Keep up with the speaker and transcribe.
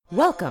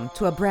Welcome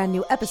to a brand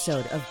new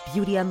episode of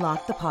Beauty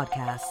Unlocked, the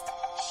podcast.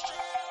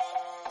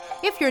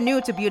 If you're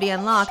new to Beauty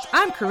Unlocked,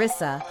 I'm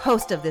Carissa,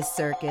 host of this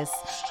circus.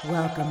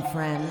 Welcome,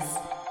 friends.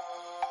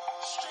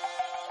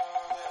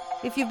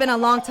 If you've been a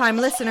long-time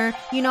listener,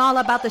 you know all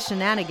about the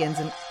shenanigans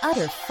and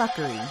utter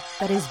fuckery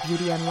that is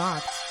Beauty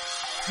Unlocked.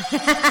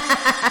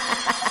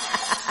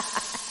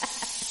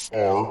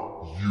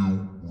 Are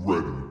you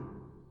ready?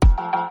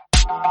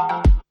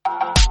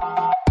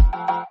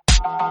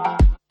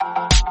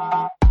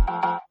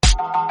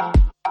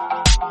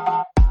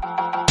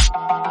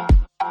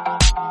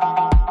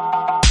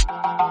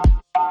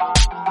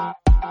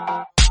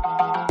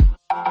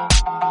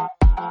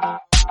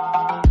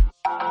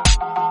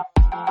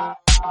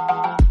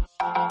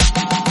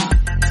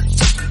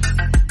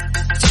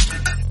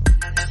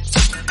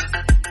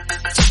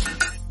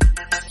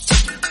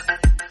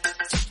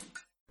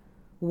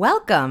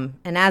 Welcome,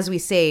 and as we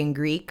say in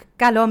Greek,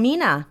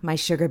 kalomina, my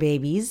sugar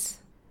babies.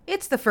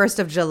 It's the 1st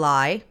of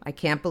July, I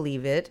can't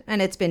believe it,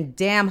 and it's been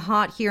damn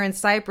hot here in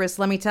Cyprus,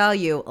 let me tell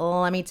you,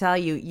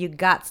 you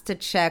got to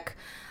check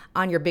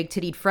on your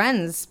big-tittied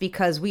friends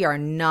because we are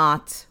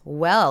not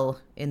well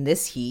in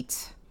this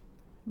heat.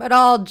 But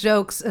all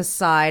jokes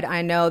aside,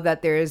 I know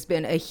that there's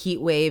been a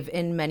heat wave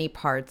in many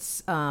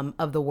parts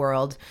of the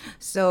world,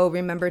 so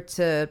remember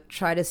to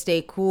try to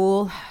stay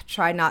cool,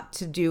 try not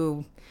to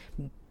do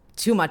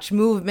too much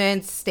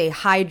movement, stay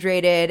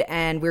hydrated,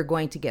 and we're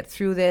going to get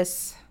through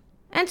this.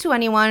 And to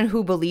anyone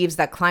who believes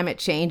that climate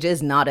change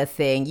is not a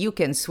thing, you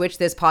can switch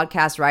this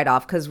podcast right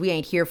off because we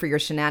ain't here for your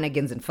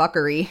shenanigans and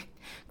fuckery.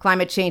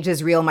 Climate change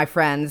is real, my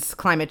friends.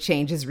 Climate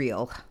change is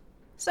real.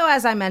 So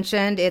as I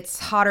mentioned, it's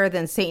hotter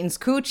than Satan's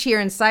cooch here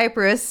in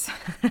Cyprus.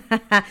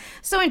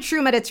 So in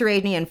true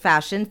Mediterranean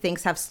fashion,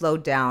 things have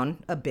slowed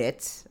down a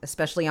bit,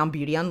 especially on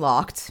Beauty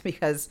Unlocked,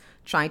 because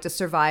trying to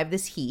survive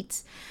this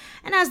heat.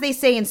 And as they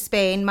say in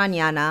Spain,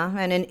 mañana,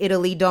 and in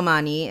Italy,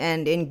 domani,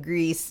 and in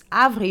Greece,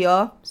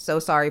 avril. So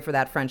sorry for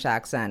that French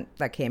accent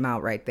that came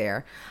out right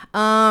there.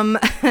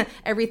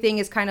 Everything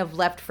is kind of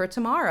left for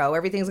tomorrow.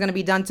 Everything's going to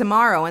be done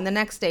tomorrow and the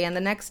next day and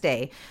the next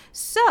day.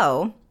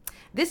 So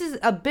this is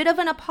a bit of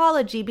an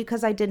apology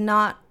because I did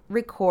not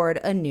record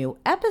a new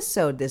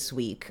episode this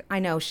week. I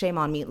know, shame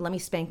on me. Let me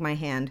spank my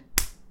hand.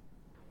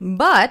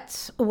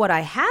 But what I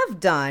have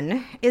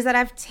done is that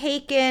I've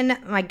taken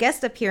my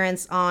guest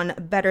appearance on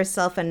Better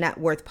Self and Net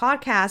Worth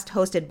podcast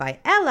hosted by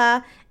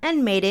Ella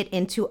and made it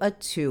into a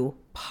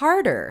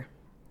two-parter.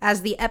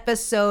 As the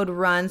episode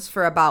runs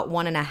for about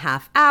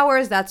 1.5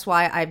 hours, that's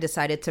why I've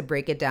decided to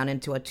break it down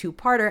into a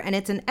two-parter. And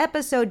it's an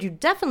episode you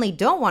definitely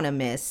don't want to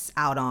miss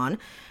out on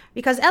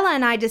because Ella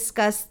and I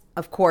discuss,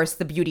 of course,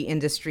 the beauty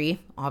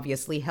industry,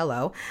 obviously,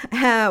 hello.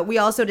 We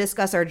also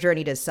discuss our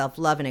journey to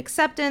self-love and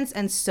acceptance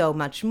and so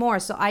much more.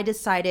 So I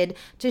decided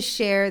to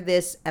share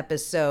this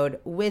episode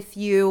with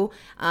you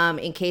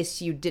in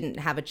case you didn't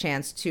have a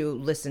chance to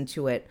listen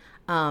to it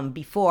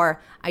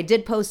before. I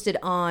did post it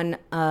on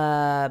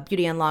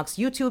Beauty Unlocked's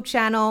YouTube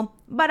channel,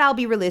 but I'll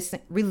be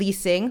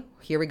releasing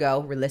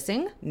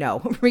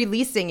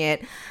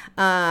it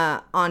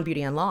on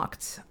Beauty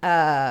Unlocked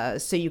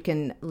so you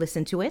can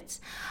listen to it.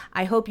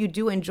 I hope you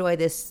do enjoy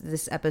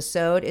this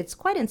episode. It's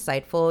quite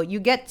insightful. You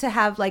get to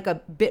have like a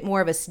bit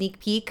more of a sneak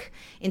peek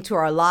into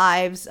our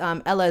lives.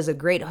 Ella is a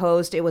great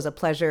host. It was a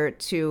pleasure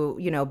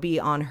to, be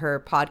on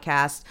her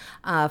podcast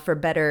for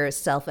Better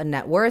Self and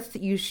Net Worth.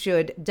 You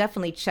should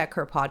definitely check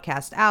her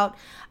podcast out.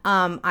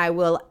 I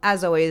will,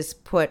 as always,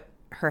 put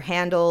her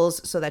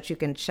handles so that you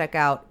can check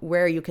out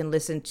where you can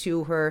listen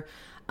to her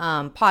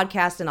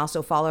podcast and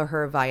also follow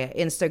her via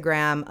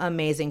Instagram.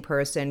 Amazing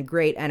person,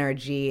 great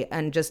energy,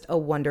 and just a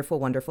wonderful,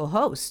 wonderful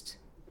host.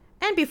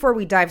 And before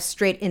we dive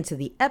straight into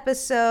the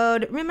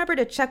episode, remember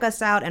to check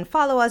us out and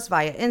follow us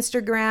via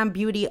Instagram,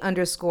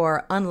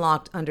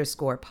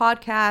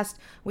 beauty_unlocked_podcast.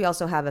 We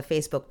also have a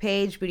Facebook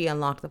page, Beauty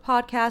Unlocked the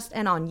Podcast,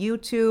 and on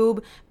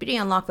YouTube, Beauty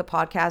Unlocked the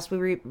Podcast.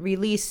 We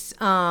release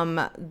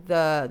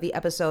the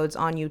episodes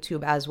on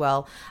YouTube as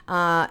well.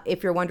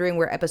 If you're wondering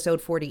where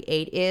episode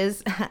 48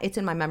 is, it's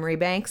in my memory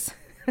banks.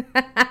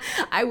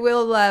 I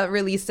will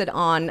release it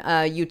on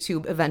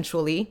YouTube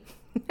eventually.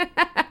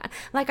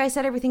 Like I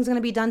said, everything's going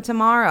to be done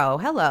tomorrow.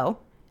 Hello.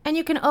 And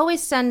you can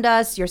always send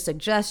us your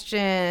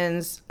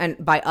suggestions. And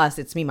by us,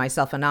 it's me,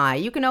 myself, and I.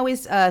 You can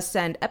always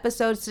send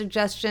episode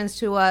suggestions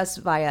to us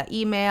via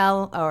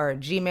email or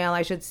Gmail,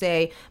 I should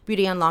say,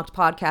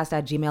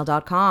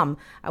 beautyunlockedpodcast@gmail.com.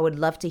 I would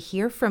love to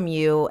hear from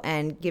you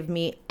and give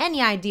me any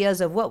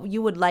ideas of what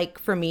you would like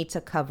for me to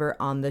cover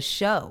on the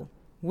show.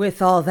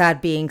 With all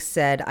that being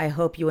said, I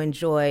hope you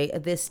enjoy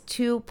this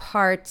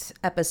two-part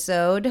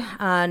episode.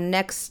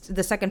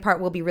 The second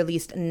part will be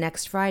released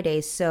next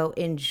Friday, so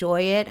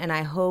enjoy it, and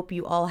I hope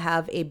you all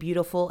have a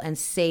beautiful and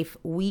safe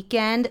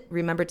weekend.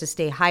 Remember to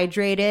stay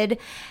hydrated,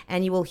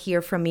 and you will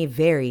hear from me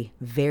very,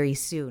 very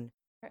soon.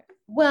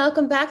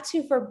 Welcome back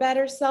to For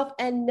Better Self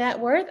and Net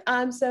Worth.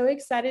 I'm so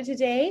excited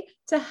today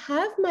to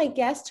have my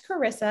guest,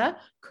 Carissa.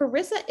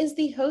 Carissa is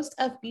the host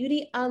of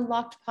Beauty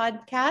Unlocked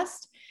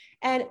podcast.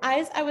 And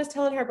as I was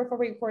telling her before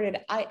we recorded,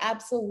 I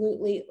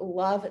absolutely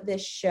love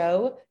this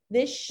show.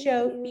 This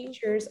show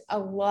features a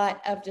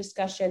lot of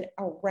discussion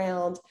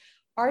around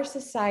our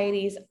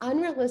society's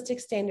unrealistic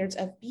standards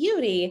of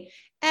beauty.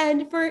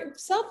 And for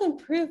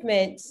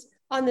self-improvement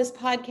on this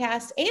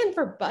podcast and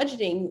for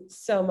budgeting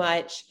so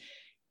much,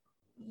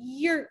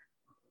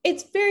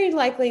 it's very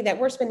likely that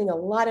we're spending a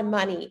lot of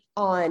money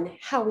on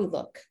how we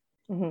look.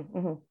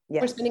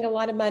 Yes. We're spending a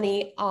lot of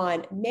money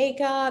on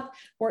makeup.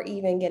 We're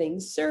even getting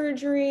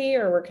surgery,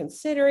 or we're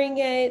considering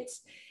it.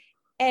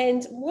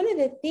 And one of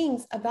the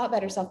things about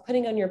Better Self,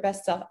 putting on your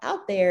best self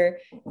out there,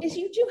 is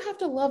you do have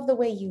to love the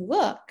way you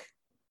look.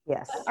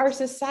 Yes. But our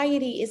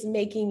society is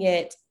making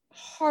it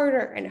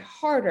harder and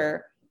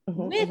harder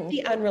with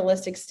the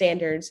unrealistic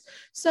standards.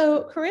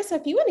 So, Carissa,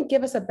 if you want to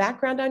give us a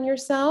background on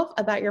yourself,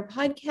 about your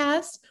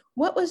podcast,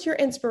 what was your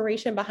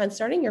inspiration behind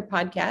starting your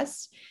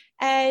podcast,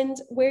 and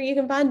where you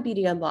can find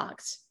Beauty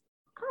Unlocked?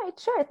 All right,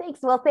 sure.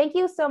 Thanks. Well, thank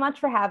you so much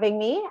for having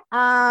me.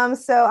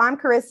 So I'm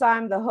Carissa.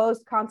 I'm the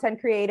host, content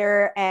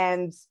creator,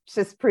 and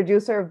just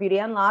producer of Beauty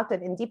Unlocked,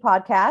 an indie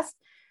podcast.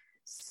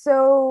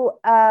 So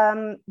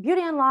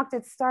Beauty Unlocked,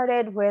 it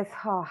started with,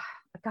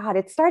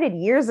 it started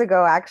years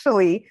ago,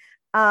 actually.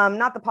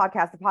 Not the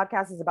podcast. The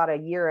podcast is about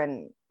 1 year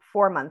and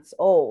 4 months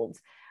old.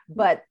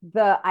 But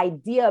the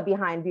idea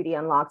behind Beauty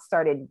Unlocked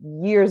started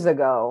years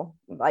ago,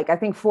 like I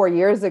think 4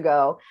 years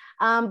ago.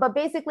 But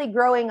basically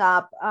growing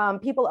up,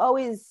 people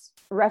always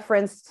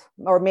referenced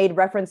or made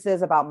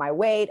references about my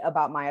weight,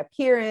 about my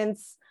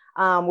appearance.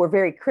 We're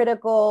very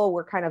critical.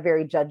 We're kind of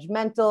very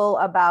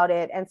judgmental about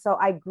it. And so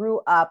I grew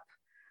up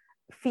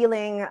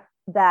feeling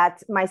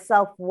that my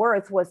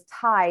self-worth was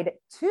tied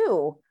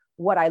to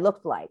what I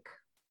looked like.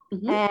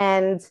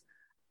 And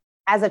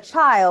as a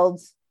child,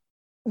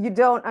 you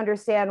don't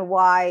understand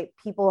why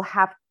people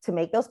have to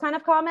make those kind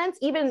of comments.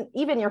 Even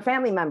your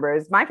family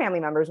members, my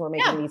family members were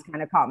making these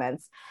kind of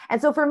comments.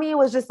 And so for me, it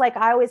was just like,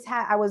 I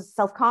was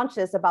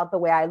self-conscious about the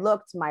way I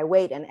looked, my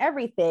weight and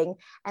everything.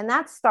 And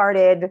that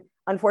started,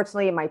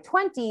 unfortunately, in my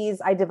 20s.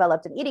 I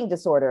developed an eating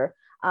disorder,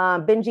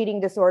 binge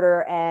eating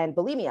disorder and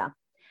bulimia.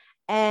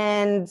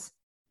 And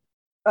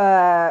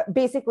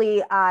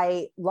basically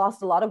I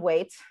lost a lot of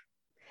weight.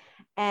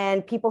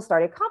 And people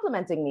started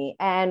complimenting me.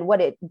 And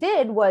what it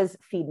did was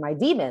feed my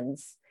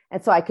demons.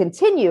 And so I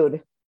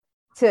continued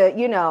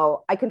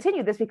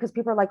this because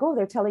people are like, oh,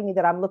 they're telling me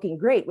that I'm looking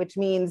great, which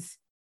means,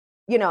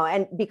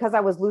 and because I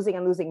was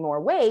losing more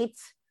weight,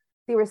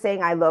 they were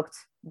saying I looked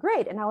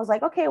great. And I was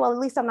like, okay, well, at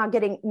least I'm not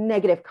getting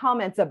negative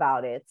comments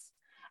about it.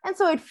 And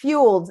so it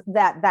fueled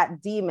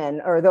that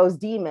demon or those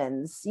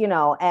demons,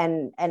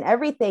 and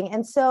everything.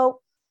 And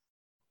so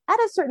at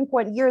a certain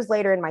point, years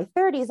later in my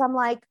 30s, I'm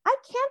like, I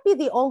can't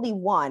be the only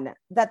one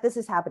that this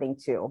is happening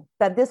to,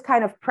 that this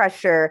kind of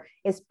pressure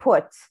is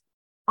put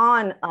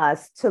on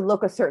us to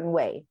look a certain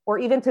way or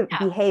even to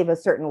behave a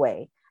certain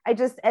way.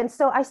 And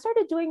so I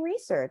started doing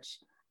research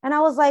and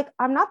I was like,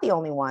 I'm not the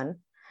only one.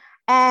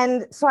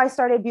 And so I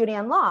started Beauty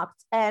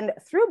Unlocked. And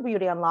through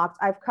Beauty Unlocked,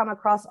 I've come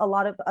across a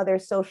lot of other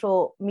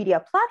social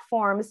media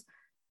platforms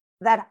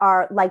that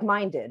are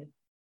like-minded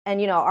and,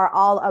 are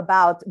all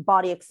about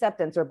body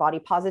acceptance or body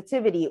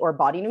positivity or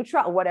body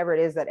neutral, whatever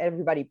it is that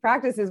everybody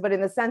practices, but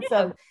in the sense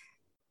of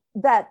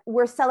that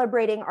we're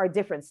celebrating our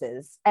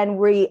differences and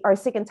we are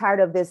sick and tired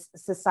of this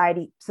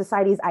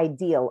society's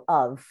ideal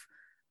of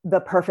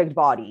the perfect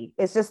body.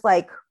 It's just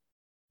like,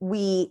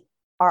 we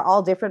are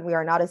all different. We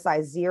are not a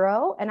size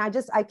 0. And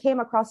I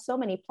came across so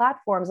many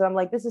platforms and I'm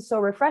like, this is so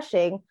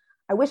refreshing.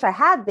 I wish I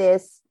had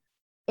this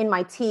in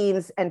my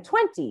teens and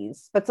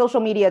 20s, but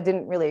social media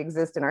didn't really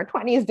exist in our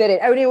 20s, did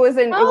it? I mean,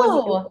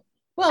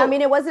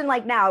 it wasn't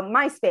like now,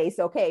 MySpace,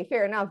 okay,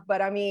 fair enough.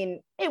 But I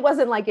mean, it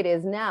wasn't like it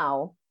is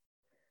now.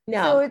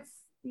 No.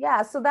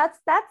 So that's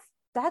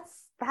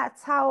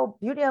how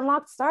Beauty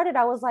Unlocked started.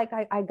 I was like,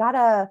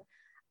 I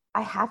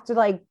have to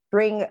like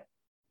bring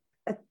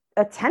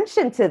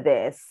attention to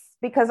this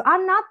because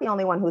I'm not the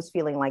only one who's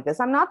feeling like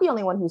this. I'm not the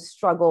only one who's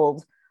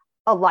struggled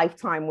a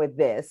lifetime with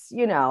this,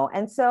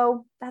 and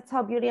so that's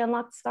how Beauty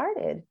Unlocked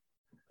started.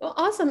 Well,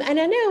 awesome. And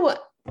I know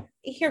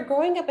here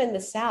growing up in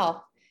the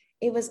South,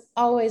 it was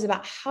always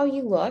about how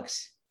you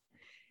looked.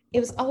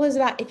 It was always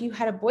about if you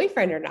had a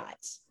boyfriend or not.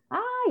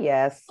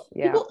 Yes.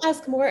 Yeah. People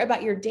ask more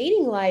about your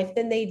dating life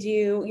than they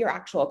do your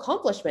actual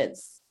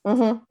accomplishments.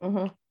 I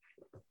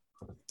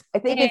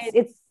think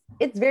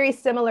it's very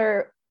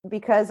similar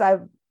because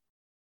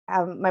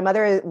my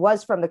mother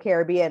was from the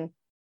Caribbean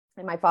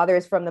and my father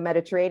is from the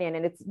Mediterranean,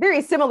 and it's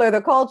very similar, the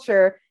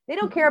culture. They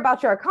don't care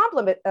about your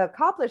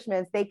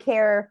accomplishments. They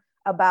care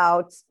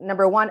about,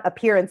 number one,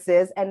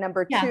 appearances, and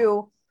number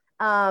two,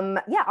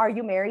 are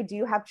you married? Do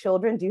you have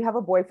children? Do you have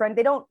a boyfriend?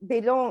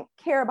 They don't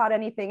care about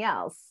anything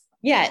else.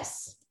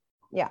 Yes.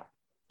 Yeah.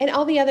 And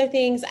all the other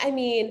things, I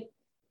mean,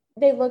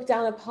 they look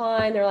down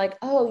upon, they're like,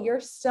 oh, you're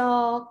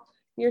still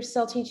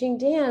teaching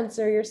dance,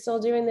 or you're still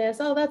doing this.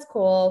 Oh, that's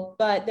cool.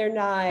 But they're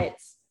not,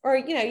 or,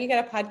 you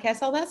got a podcast.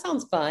 Oh, that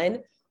sounds fun.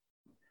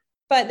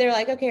 But they're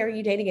like, okay, are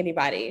you dating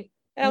anybody?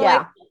 And I'm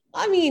like,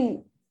 I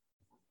mean,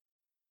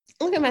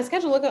 look at my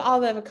schedule, look at all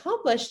that I've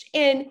accomplished.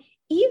 And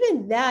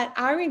even that,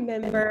 I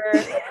remember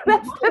in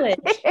That's college.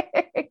 the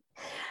thing.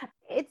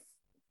 It's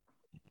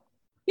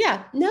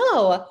Yeah,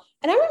 no.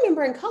 And I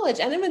remember in college,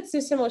 and I went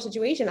through a similar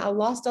situation. I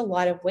lost a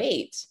lot of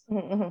weight,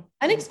 Mhm.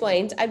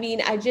 unexplained. I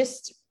mean, I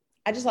just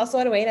lost a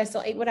lot of weight. I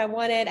still ate what I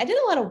wanted. I did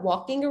a lot of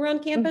walking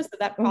around campus, so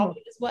that Mhm.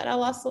 probably is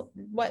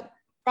what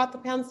brought the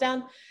pounds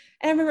down.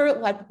 And I remember a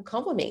lot of people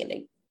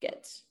complimenting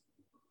it.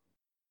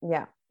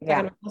 Yeah, Talking yeah.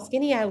 about how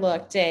skinny I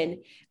looked.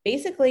 And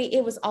basically,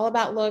 it was all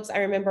about looks. I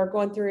remember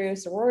going through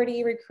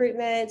sorority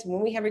recruitment.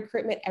 When we had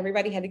recruitment,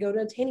 everybody had to go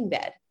to a tanning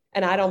bed.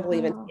 And I don't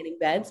believe in Oh, tanning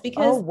beds oh,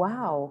 because,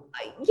 wow.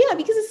 yeah,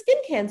 because of skin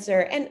cancer.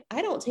 And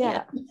I don't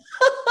tan. Yeah.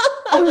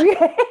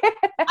 Okay.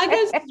 I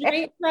go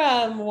straight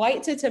from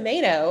white to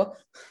tomato.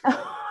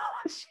 Oh,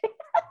 shit.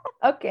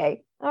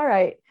 Okay. All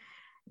right.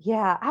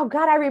 Yeah. Oh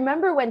God, I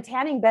remember when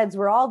tanning beds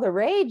were all the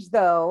rage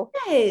though.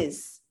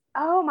 Yes.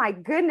 Oh my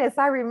goodness.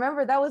 I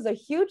remember that was a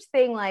huge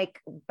thing like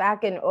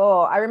back in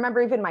I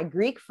remember even my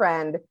Greek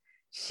friend,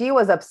 she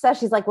was obsessed.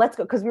 She's like, let's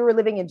go, because we were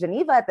living in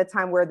Geneva at the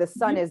time where the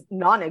sun Mhm. is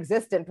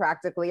non-existent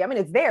practically. I mean,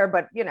 it's there,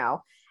 but you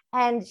know.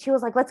 And she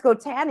was like, let's go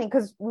tanning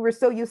because we were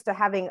so used to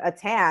having a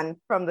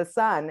tan from the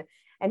sun.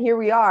 And here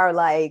we are,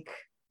 like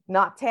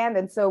not tanned.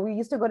 And so we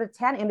used to go to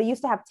tanning, and they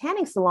used to have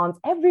tanning salons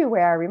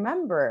everywhere. I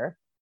remember.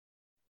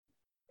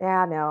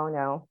 Yeah, no,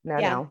 no, no,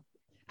 Yeah. no.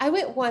 I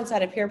went once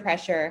out of peer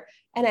pressure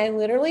and I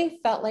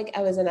literally felt like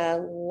I was in a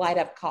light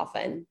up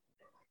coffin.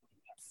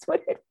 That's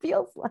what it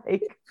feels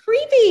like.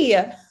 Creepy.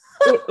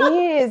 It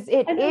is.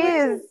 It And I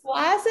wear is.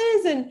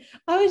 glasses and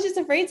I was just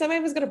afraid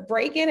somebody was going to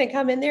break in and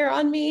come in there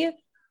on me.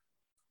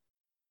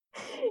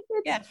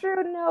 Yeah. It's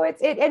true. No, and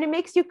it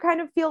makes you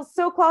kind of feel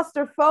so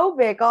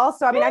claustrophobic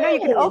also. I mean, I know you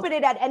can Yes. open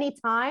it at any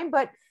time,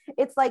 but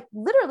it's like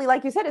literally,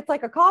 like you said, it's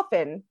like a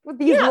coffin with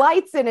these Yeah.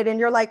 lights in it, and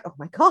you're like, oh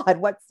my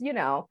God,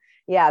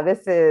 yeah,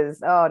 this is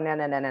no, no,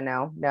 no, no, no,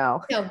 no.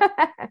 No.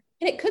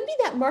 And it could be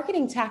that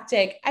marketing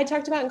tactic I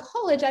talked about in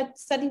college. I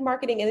studied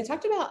marketing and they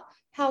talked about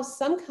how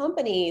some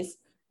companies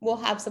will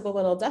have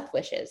subliminal death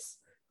wishes.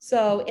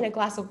 So in a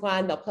glass of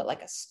wine, they'll put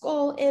like a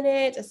skull in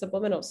it, a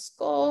subliminal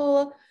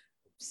skull,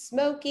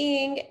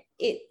 smoking.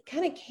 It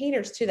kind of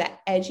caters to that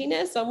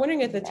edginess. So I'm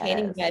wondering if the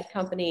tanning Yes. bed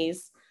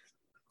companies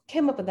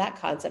came up with that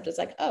concept. It's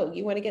like, oh,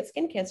 you want to get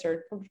skin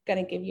cancer? We're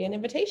going to give you an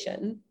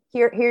invitation.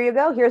 Here you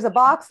go. Here's a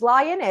box.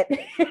 Lie in it.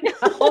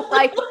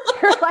 Like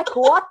you're like,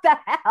 what the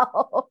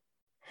hell?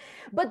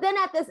 But then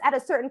at a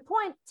certain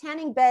point,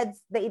 tanning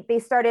beds they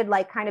started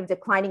like kind of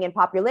declining in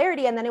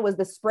popularity, and then it was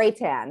the spray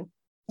tan.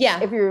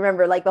 Yeah. If you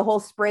remember, like the whole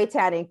spray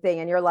tanning thing,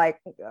 and you're like,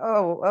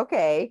 oh,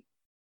 okay.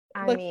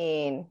 I Look,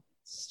 mean,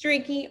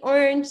 streaky,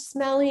 orange,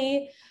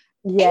 smelly.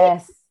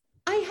 yes.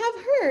 I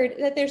have heard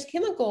that there's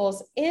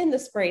chemicals in the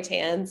spray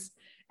tans,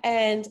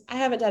 and I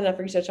haven't done enough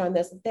research on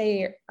this.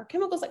 They are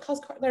chemicals that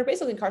they're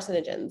basically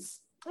carcinogens.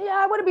 Yeah,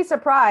 I wouldn't be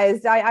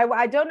surprised.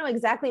 I don't know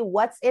exactly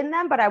what's in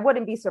them, but I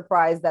wouldn't be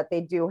surprised that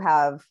they do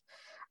have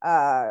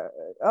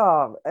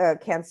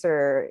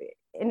cancer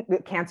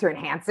cancer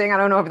enhancing. I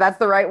don't know if that's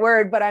the right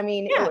word, but I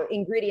mean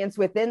ingredients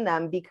within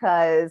them,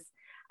 because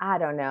I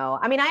don't know.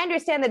 I mean, I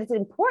understand that it's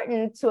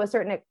important to a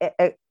certain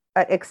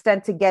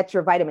extent to get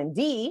your vitamin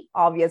D,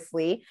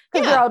 obviously,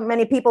 because there are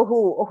many people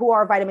who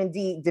are vitamin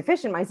D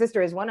deficient. My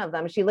sister is one of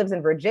them. She lives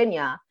in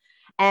Virginia,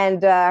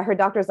 and her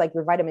doctor's like,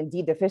 you're vitamin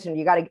D deficient.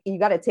 You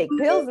gotta take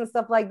pills and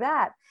stuff like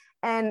that.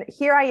 And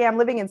here I am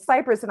living in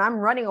Cyprus, and I'm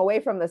running away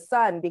from the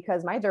sun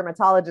because my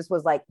dermatologist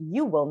was like,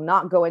 you will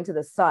not go into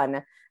the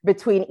sun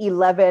between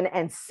 11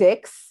 and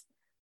 6,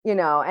 you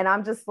know. And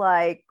I'm just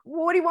like,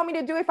 well, what do you want me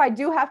to do if I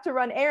do have to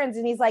run errands?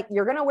 And he's like,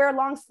 you're going to wear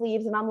long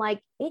sleeves. And I'm like,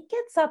 it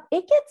gets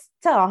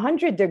to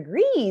 100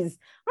 degrees.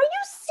 Are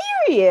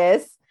you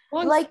serious?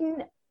 Like,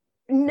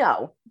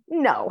 no.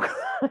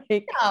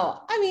 Like,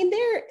 No, I mean,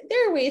 there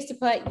are ways to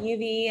put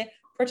UV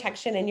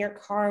protection in your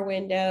car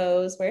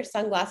windows, wear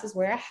sunglasses,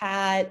 wear a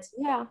hat.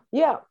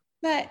 yeah.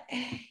 But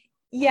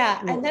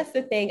yeah, and that's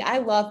the thing. I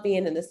love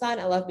being in the sun.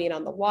 I love being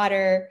on the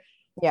water.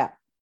 Yeah.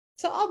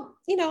 So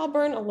I'll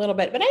burn a little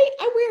bit, but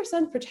I wear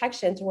sun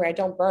protection to where I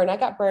don't burn. I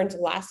got burned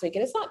last week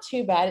and it's not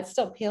too bad. It's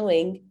still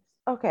peeling.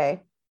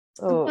 Okay.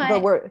 Oh,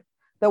 But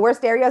the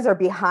worst areas are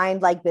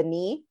behind like the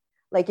knee.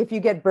 Like if you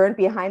get burnt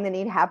behind the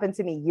knee, it happened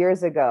to me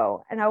years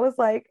ago. And I was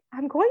like,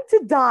 I'm going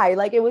to die.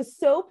 Like it was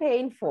so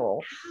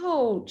painful.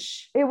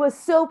 ouch. It was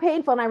so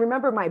painful. And I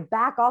remember my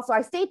back also,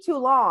 I stayed too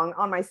long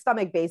on my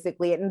stomach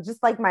basically. And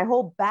just like my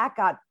whole back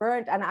got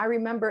burnt. And I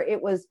remember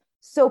it was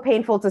so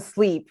painful to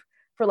sleep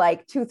for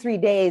like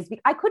 2-3 days.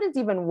 I couldn't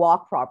even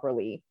walk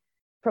properly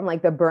from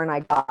like the burn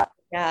I got.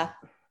 Yeah.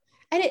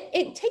 And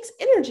it takes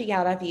energy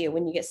out of you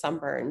when you get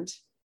sunburned.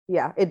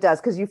 Yeah, it does,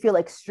 because you feel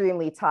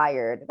extremely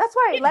tired. That's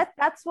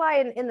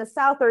why in the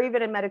South, or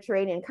even in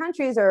Mediterranean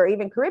countries or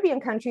even Caribbean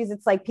countries,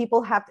 it's like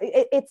people have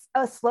it's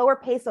a slower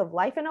pace of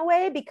life in a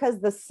way, because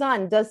the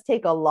sun does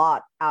take a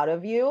lot out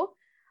of you.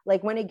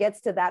 Like when it gets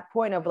to that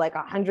point of like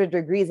 100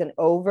 degrees and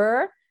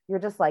over, you're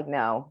just like,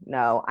 no,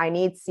 I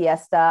need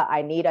siesta.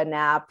 I need a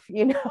nap.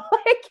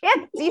 I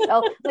can't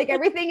deal. Like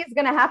everything is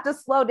going to have to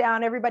slow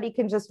down. Everybody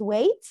can just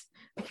wait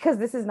because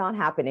this is not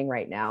happening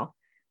right now.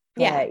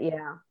 Yeah.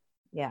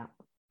 Yeah.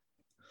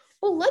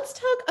 Well, let's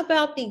talk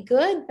about the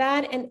good,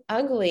 bad, and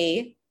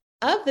ugly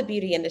of the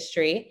beauty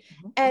industry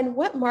and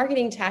what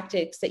marketing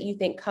tactics that you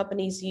think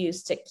companies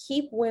use to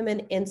keep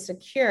women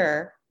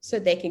insecure so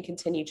they can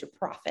continue to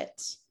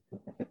profit.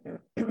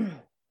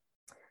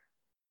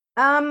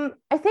 I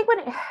think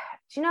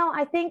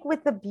I think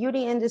with the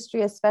beauty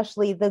industry,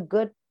 especially the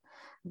good,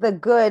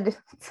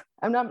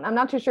 I'm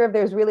not too sure if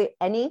there's really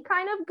any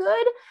kind of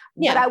good,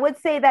 but I would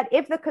say that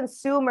if the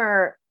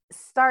consumer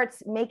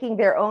starts making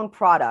their own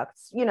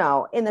products,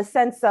 in the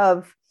sense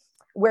of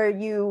where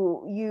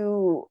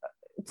you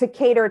to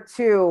cater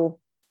to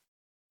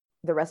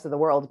the rest of the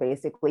world,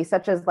 basically,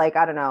 such as like,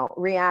 I don't know,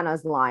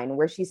 Rihanna's line,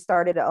 where she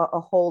started a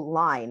whole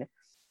line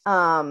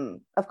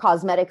of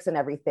cosmetics and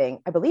everything.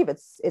 I believe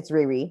it's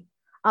Riri.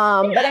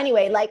 But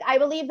anyway, like I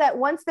believe that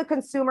once the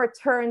consumer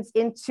turns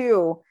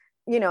into,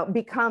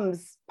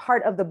 becomes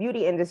part of the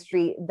beauty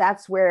industry,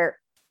 that's where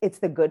it's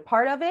the good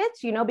part of it,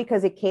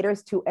 because it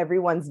caters to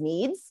everyone's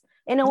needs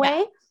in a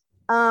way.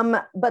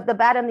 But the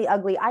bad and the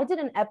ugly, I did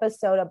an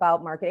episode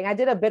about marketing. I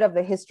did a bit of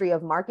the history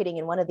of marketing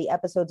in one of the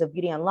episodes of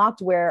Beauty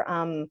Unlocked, where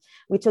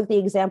we took the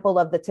example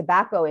of the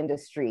tobacco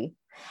industry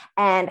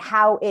and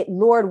how it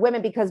lured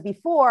women, because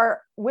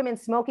before, women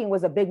smoking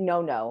was a big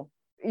no-no.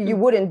 You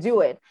wouldn't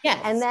do it.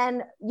 Yes. And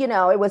then,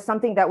 it was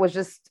something that was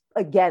just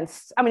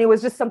against, it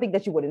was just something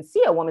that you wouldn't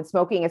see a woman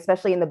smoking,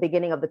 especially in the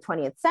beginning of the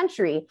 20th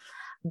century.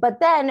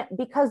 But then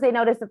because they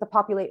noticed that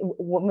the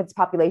women's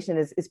population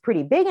is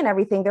pretty big and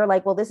everything, they're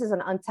like, well, this is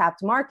an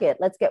untapped market.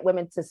 Let's get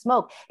women to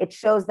smoke. It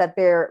shows that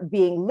they're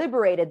being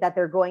liberated, that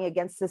they're going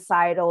against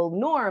societal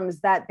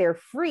norms, that they're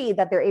free,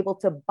 that they're able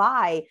to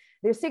buy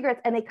their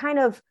cigarettes. And they kind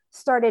of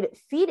started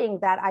feeding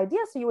that idea.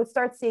 So you would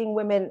start seeing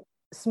women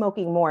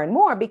smoking more and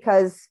more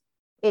because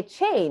it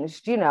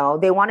changed,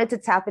 they wanted to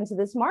tap into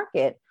this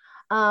market.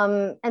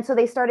 And so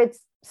they started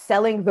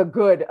selling the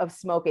good of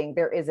smoking.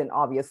 There isn't,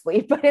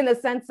 obviously, but in the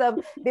sense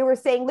of they were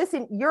saying,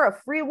 listen, you're a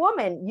free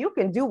woman. You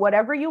can do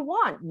whatever you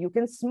want. You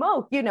can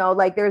smoke,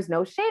 like there's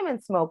no shame in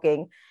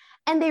smoking.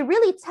 And they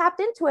really tapped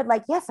into it.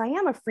 Like, yes, I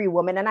am a free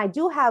woman. And I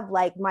do have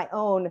like my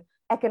own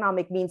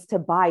economic means to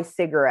buy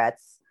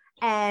cigarettes.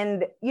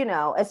 And,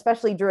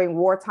 especially during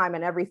wartime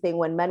and everything,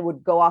 when men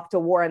would go off to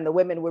war and the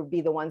women would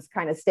be the ones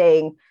kind of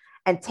staying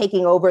and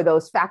taking over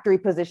those factory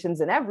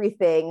positions and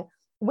everything,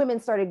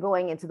 women started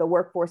going into the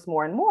workforce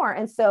more and more.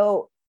 And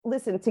so,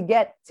 listen, to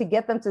get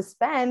them to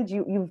spend,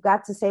 you've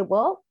got to say,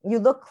 well, you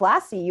look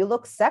classy, you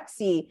look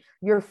sexy,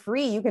 you're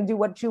free, you can do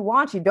what you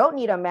want. You don't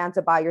need a man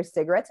to buy your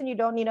cigarettes, and you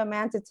don't need a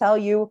man to tell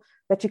you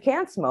that you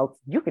can't smoke.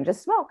 You can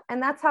just smoke. And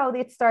that's how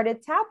it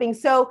started tapping.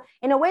 So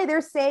in a way,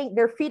 they're saying,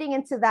 they're feeding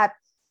into that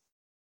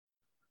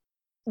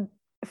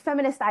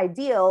feminist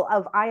ideal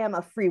of I am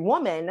a free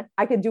woman,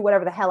 I can do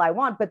whatever the hell I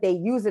want, but they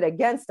use it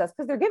against us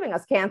because they're giving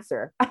us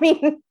cancer.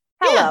 Hello.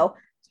 Yeah.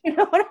 You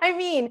know what I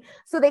mean?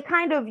 So they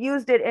kind of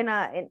used it in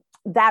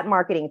that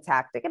marketing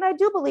tactic. And I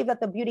do believe that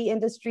the beauty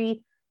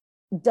industry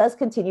does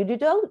continue to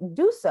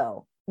do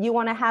so. You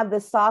want to have the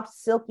soft,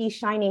 silky,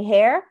 shiny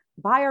hair?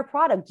 Buy our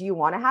product. Do you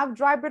want to have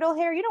dry, brittle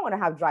hair? You don't want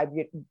to have dry,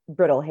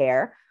 brittle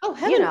hair. Oh,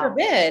 heaven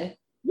forbid.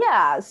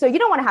 Yeah. So you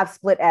don't want to have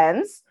split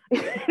ends.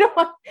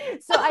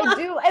 So I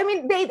do.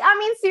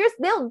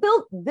 Seriously,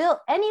 they'll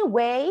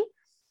anyway,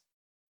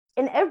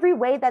 in every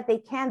way that they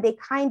can, they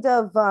kind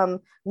of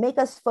make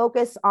us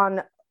focus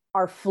on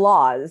our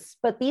flaws.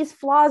 But these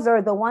flaws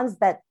are the ones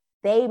that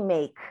they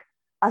make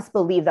us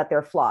believe that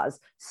they're flaws.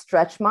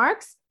 Stretch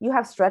marks. You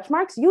have stretch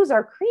marks. Use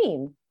our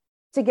cream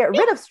to get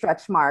rid of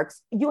stretch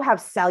marks. You have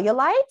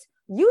cellulite.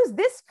 Use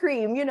this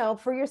cream,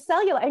 for your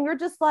cellulite. And you're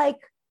just like,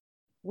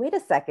 wait a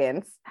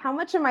second, how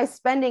much am I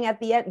spending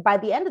by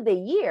the end of the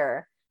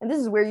year? And this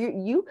is where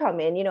you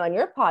come in, and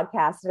your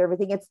podcast and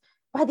everything. It's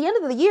by the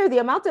end of the year, the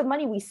amount of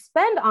money we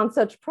spend on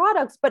such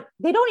products, but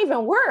they don't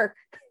even work.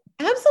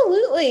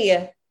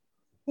 Absolutely.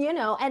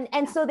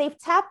 And so they've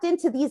tapped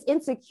into these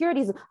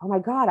insecurities. Oh my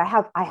God,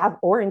 I have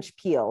orange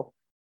peel.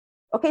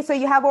 Okay, so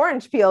you have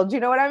orange peel. Do you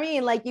know what I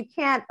mean? Like you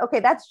can't, okay,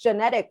 that's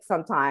genetic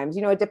sometimes.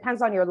 It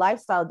depends on your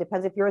lifestyle. It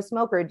depends if you're a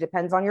smoker. It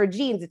depends on your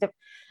genes.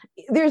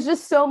 There's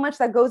just so much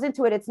that goes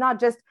into it. It's not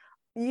just,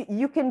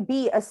 you can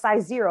be a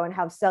size 0 and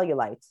have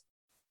cellulite.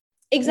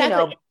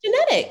 Exactly.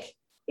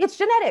 It's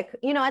genetic.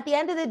 At the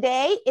end of the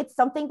day, it's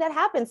something that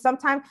happens.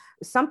 Sometimes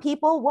some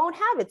people won't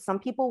have it. Some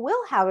people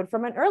will have it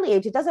from an early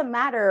age. It doesn't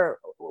matter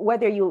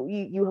whether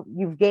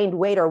you've gained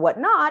weight or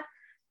whatnot,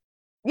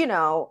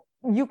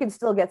 you can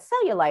still get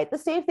cellulite. The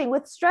same thing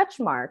with stretch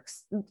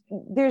marks.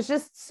 There's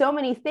just so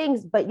many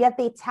things, but yet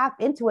they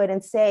tap into it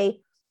and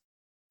say,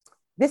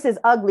 this is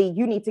ugly.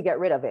 You need to get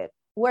rid of it.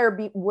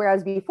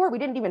 Whereas before we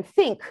didn't even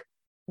think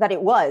that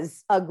it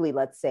was ugly,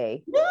 let's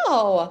say.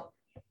 No.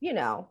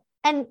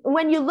 And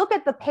when you look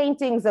at the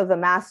paintings of the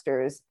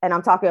masters, and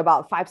I'm talking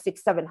about 500,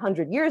 600,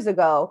 700 years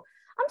ago,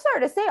 I'm sorry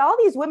to say, all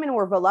these women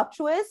were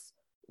voluptuous,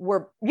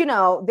 were, you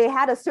know, they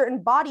had a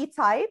certain body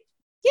type.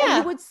 Yeah.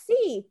 And you would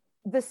see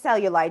the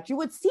cellulite, you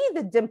would see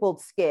the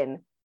dimpled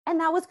skin, and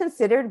that was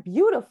considered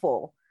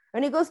beautiful.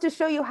 And it goes to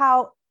show you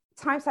how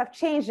times have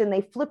changed, and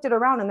they flipped it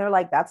around and they're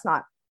like, that's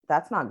not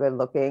good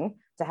looking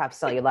to have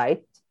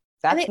cellulite.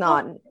 That's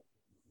not.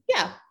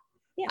 Yeah.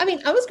 I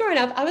mean, I was growing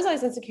up, I was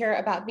always insecure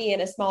about being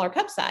a smaller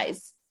cup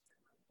size.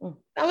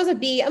 I was a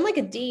B. I'm like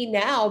a D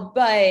now,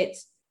 but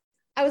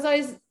I was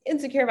always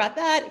insecure about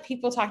that.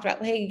 People talked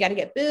about, hey, you got to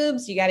get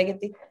boobs, you got to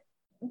get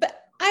but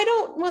I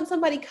don't want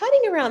somebody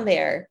cutting around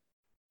there.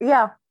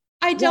 Yeah.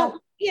 I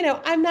don't, you know,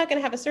 I'm not going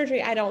to have a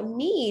surgery I don't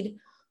need.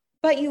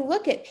 But you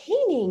look at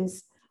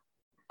paintings,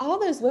 all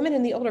those women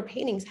in the older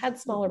paintings had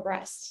smaller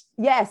breasts.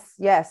 Yes,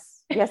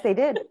 they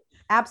did.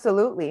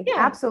 Absolutely. Yeah.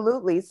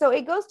 Absolutely. So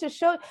it goes to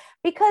show,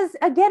 because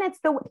again, it's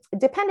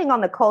depending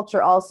on the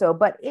culture also,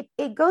 but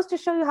it goes to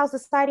show you how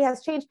society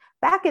has changed.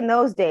 Back in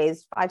those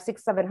days, 500,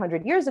 600,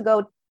 700 years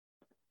ago,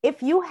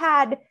 if you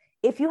had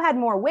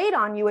more weight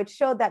on you, it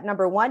showed that,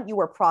 number one, you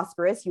were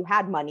prosperous, you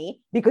had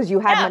money because you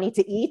had money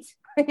to eat.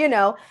 You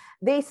know,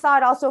 they saw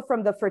it also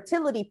from the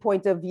fertility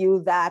point of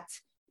view, that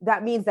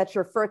means that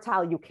you're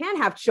fertile, you can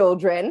have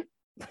children,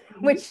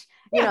 which,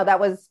 you know,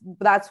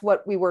 that's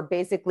what we were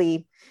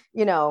basically,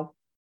 you know,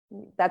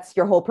 that's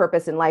your whole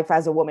purpose in life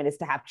as a woman, is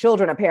to have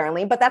children,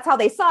 apparently. But that's how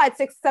they saw it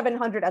 600,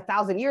 700,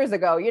 1,000 years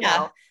ago, you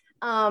know,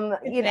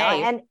 you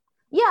know,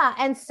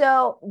 and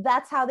so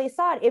that's how they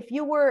saw it. If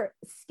you were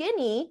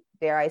skinny,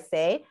 dare I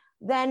say,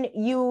 then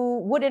you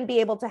wouldn't be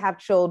able to have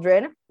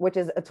children, which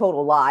is a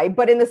total lie.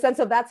 But in the sense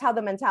of, that's how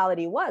the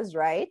mentality was,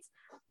 right?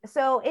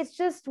 So it's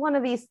just one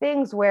of these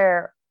things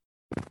where,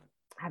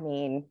 I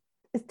mean,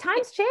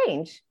 times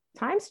change.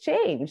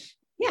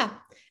 Yeah.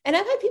 And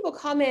I've had people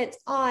comment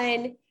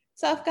on,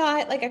 so I've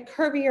got like a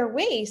curvier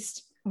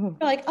waist. They're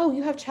like, oh,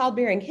 you have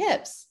childbearing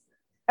hips.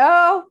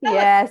 Oh,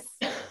 yes.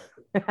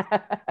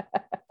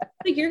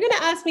 Like, you're going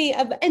to ask me,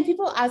 and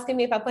people asking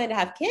me if I plan to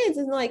have kids,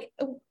 and like,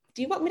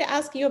 do you want me to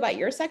ask you about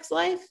your sex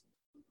life?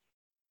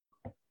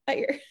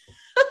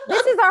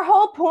 This is our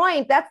whole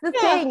point. That's the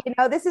thing, you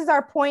know, this is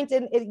our point.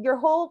 And your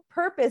whole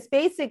purpose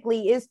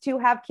basically is to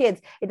have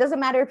kids. It doesn't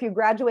matter if you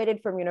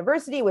graduated from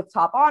university with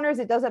top honors.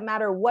 It doesn't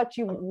matter what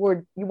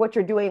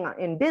you're doing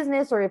in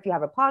business, or if you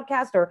have a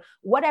podcast or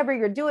whatever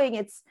you're doing.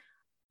 It's,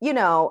 you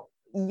know,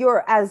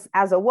 you're as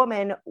a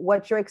woman,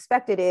 what you're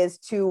expected is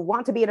to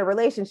want to be in a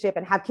relationship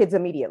and have kids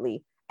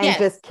immediately.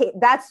 And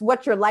that's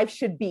what your life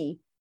should be.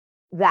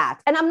 That.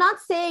 And I'm not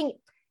saying,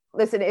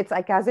 listen, it's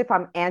like as if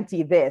I'm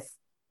anti this.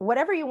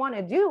 Whatever you want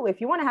to do,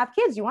 if you want to have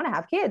kids, you want to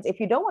have kids. If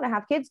you don't want to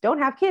have kids, don't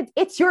have kids.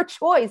 It's your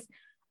choice.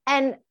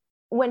 And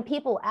when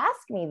people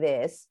ask me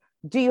this,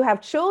 do you have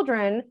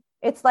children?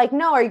 It's like,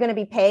 no, are you going to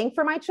be paying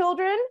for my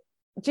children?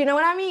 Do you know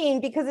what I mean?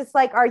 Because it's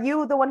like, are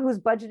you the one who's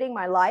budgeting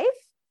my life?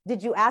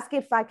 Did you ask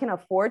if I can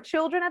afford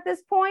children at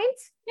this point?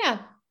 Yeah.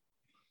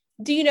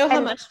 Do you know how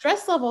much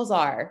stress levels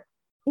are?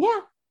 Yeah.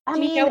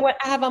 Do you know what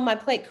I have on my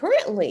plate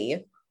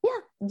currently?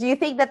 Yeah. Do you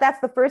think that that's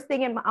the first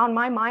thing on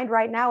my mind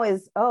right now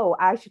is, oh,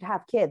 I should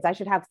have kids. I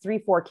should have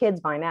 3-4 kids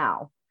by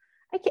now.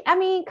 I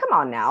mean, come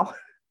on now.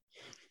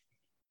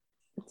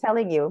 I'm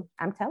telling you.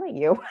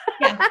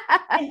 Yeah.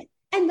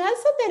 And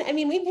that's something, I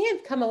mean, we may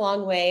have come a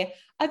long way.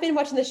 I've been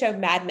watching the show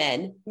Mad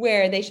Men,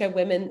 where they show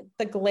women,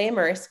 the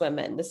glamorous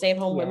women, the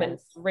stay-at-home women,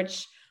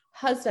 rich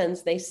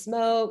husbands, they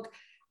smoke.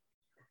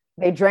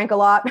 They drank a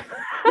lot.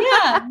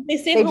 Yeah.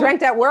 They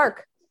drank at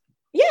work.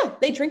 Yeah.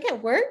 They drink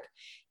at work.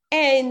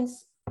 And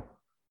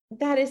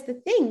that is the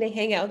thing. They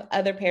hang out with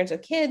other parents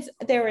with kids.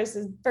 There was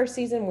the first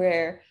season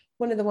where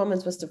one of the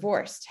women was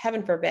divorced,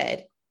 heaven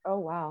forbid. Oh,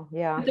 wow.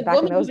 Yeah. The back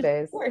woman in those who was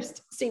days.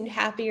 divorced seemed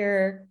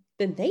happier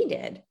than they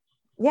did.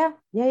 Yeah.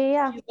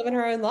 She's living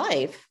her own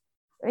life.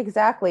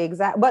 Exactly.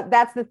 But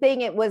that's the thing.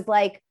 It was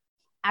like,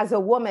 as a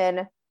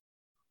woman,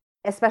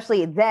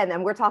 especially then,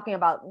 and we're talking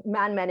about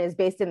Mad Men is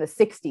based in the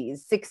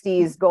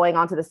 60s going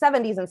on to the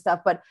 70s and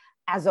stuff. But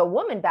as a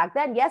woman back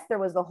then, yes, there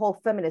was the whole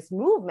feminist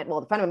movement.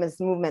 Well, the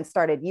feminist movement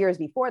started years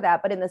before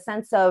that, but in the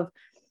sense of,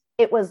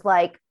 it was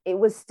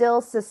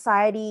still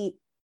society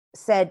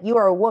said, you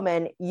are a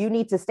woman, you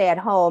need to stay at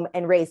home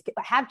and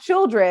have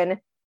children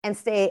and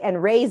stay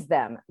and raise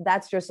them.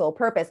 That's your sole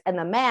purpose. And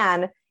the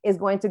man is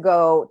going to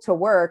go to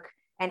work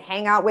and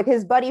hang out with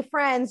his buddy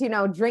friends, you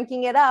know,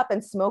 drinking it up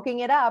and smoking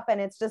it up. And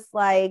it's just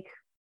like,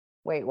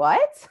 wait,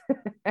 what?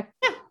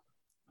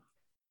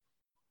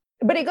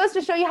 But it goes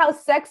to show you how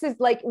sex is,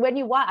 like, when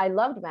you watch, I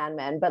loved Mad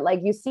Men, but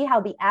like, you see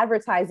how the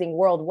advertising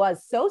world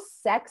was so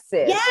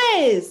sexist.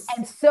 Yes.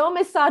 And so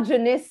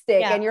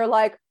misogynistic. Yeah. And you're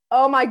like,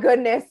 oh my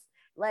goodness,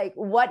 like,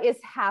 what is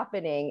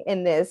happening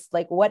in this?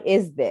 Like, what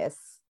is this?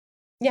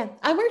 Yeah.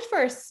 I worked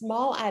for a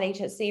small ad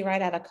agency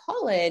right out of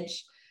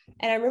college.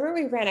 And I remember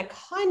we ran a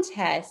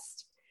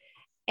contest,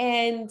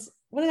 and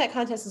one of that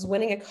contests was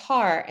winning a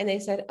car. And they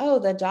said, oh,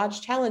 the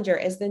Dodge Challenger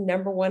is the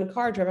 #1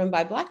 car driven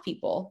by Black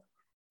people.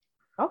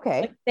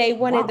 Okay. Like, they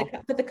wanted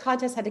but the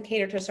contest had to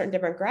cater to a certain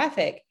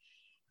demographic.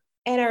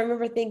 And I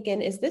remember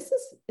thinking, is this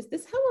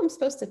how I'm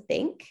supposed to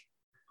think?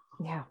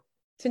 Yeah.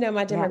 To know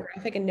my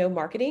demographic and know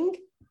marketing?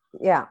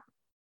 Yeah.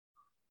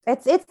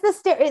 It's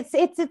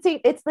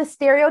the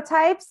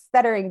stereotypes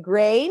that are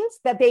ingrained,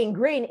 that they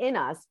ingrain in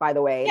us, by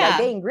the way. Like Yeah.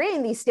 they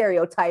ingrain these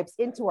stereotypes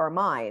into our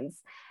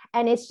minds.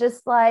 And it's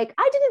just like,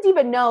 I didn't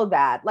even know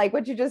that. Like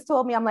what you just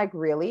told me, I'm like,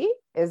 really?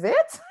 Is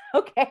it?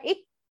 Okay.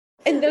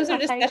 And those are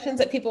discussions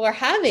that people are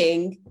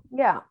having.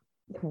 Yeah.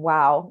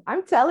 Wow.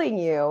 I'm telling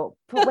you,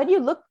 when you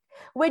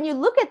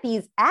look at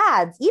these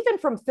ads, even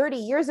from 30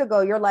 years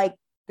ago, you're like,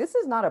 this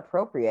is not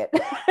appropriate.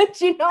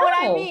 Do you know what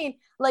I mean?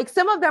 Like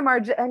some of them are,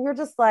 and you're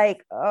just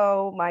like,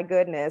 oh my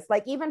goodness.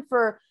 Like even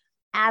for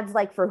ads,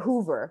 like for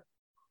Hoover,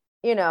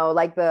 you know,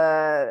 like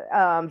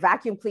the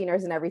vacuum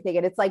cleaners and everything.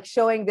 And it's like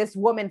showing this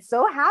woman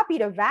so happy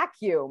to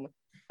vacuum.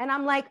 And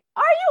I'm like,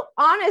 are you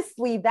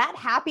honestly that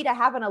happy to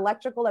have an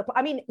electrical?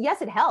 I mean,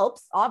 yes, it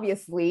helps,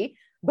 obviously,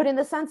 but in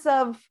the sense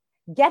of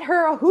get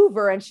her a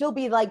Hoover and she'll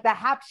be like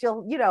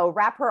she'll, you know,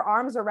 wrap her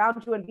arms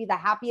around you and be the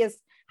happiest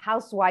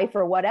housewife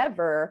or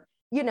whatever,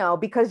 you know,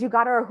 because you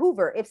got her a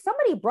Hoover. If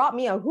somebody brought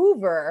me a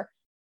Hoover,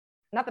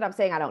 not that I'm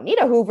saying I don't need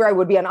a Hoover, it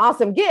would be an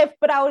awesome gift,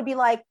 but I would be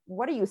like,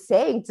 what are you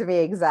saying to me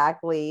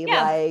exactly?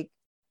 Yeah. Like,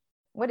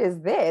 what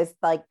is this?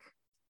 Like,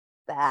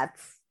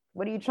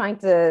 what are you trying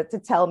to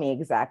tell me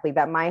exactly?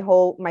 That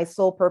my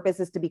sole purpose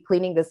is to be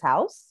cleaning this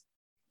house?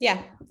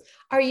 Yeah.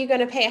 Are you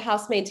going to pay a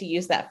housemaid to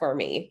use that for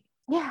me?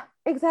 Yeah,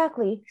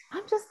 exactly.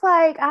 I'm just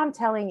like, I'm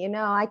telling you,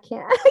 no, I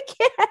can't. I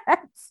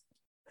can't.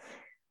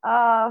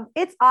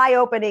 It's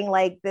eye-opening,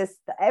 like this,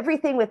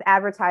 everything with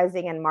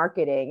advertising and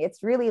marketing.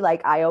 It's really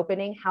like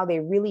eye-opening how they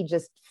really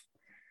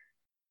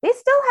they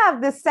still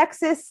have this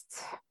sexist,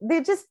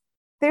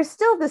 there's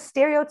still the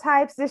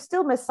stereotypes, there's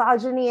still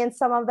misogyny in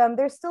some of them,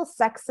 there's still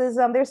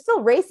sexism, there's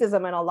still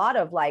racism in a lot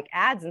of like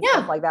ads and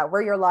stuff like that,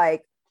 where you're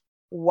like,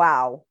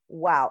 wow.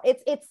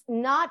 It's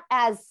not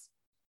as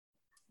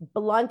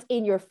blunt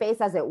in your face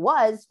as it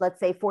was, let's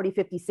say 40,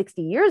 50,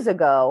 60 years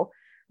ago,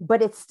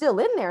 but it's still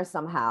in there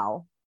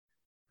somehow.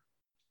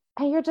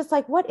 And you're just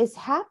like, what is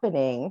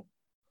happening?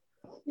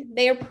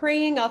 They are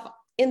preying off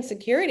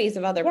insecurities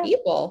of other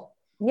people.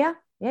 Yeah.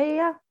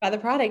 By the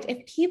product.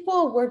 If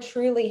people were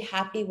truly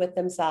happy with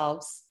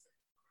themselves,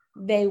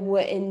 they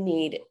wouldn't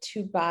need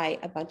to buy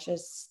a bunch of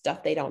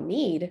stuff they don't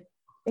need.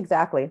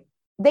 Exactly.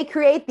 They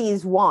create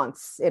these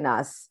wants in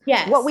us.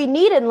 Yes. What we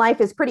need in life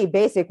is pretty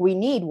basic. We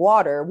need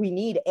water, we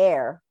need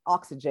air,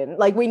 oxygen.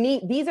 Like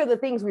these are the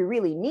things we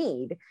really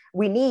need.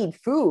 We need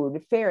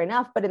food, fair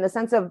enough. But in the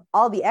sense of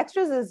all the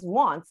extras is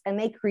wants, and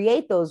they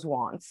create those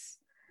wants.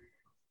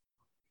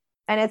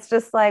 And it's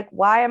just like,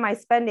 why am I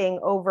spending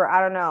over,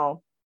 I don't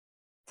know,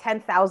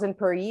 10,000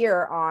 per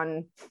year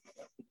on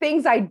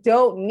things I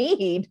don't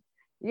need,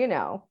 you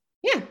know?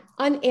 Yeah.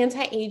 On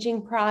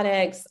anti-aging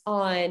products,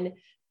 on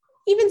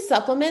even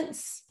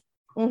supplements.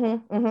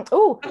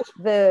 Oh,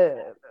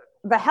 the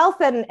health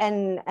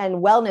and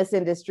wellness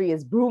industry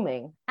is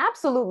booming.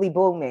 Absolutely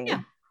booming. Yeah.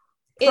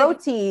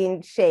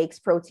 Protein shakes,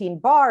 protein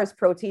bars,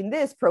 protein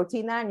this,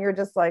 protein that. And you're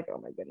just like,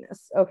 oh my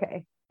goodness.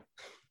 Okay.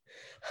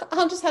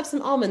 I'll just have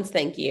some almonds.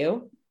 Thank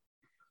you.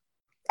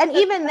 And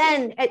even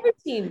then,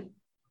 protein.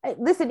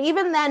 Listen,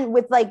 even then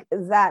with like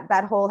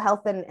that whole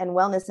health and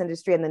wellness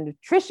industry and the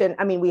nutrition,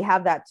 I mean, we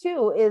have that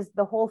too, is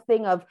the whole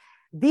thing of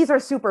these are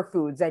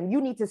superfoods and you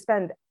need to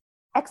spend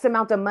X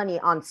amount of money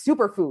on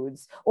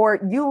superfoods, or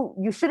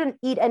you shouldn't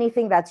eat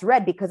anything that's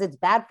red because it's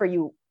bad for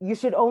you. You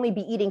should only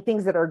be eating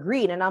things that are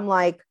green. And I'm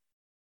like,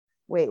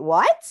 wait,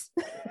 what?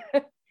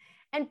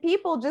 And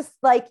people just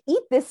like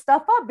eat this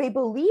stuff up. They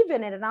believe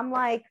in it. And I'm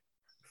like,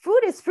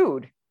 food is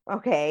food.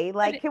 Okay.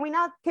 Like, can we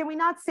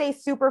not say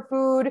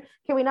superfood?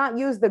 Can we not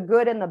use the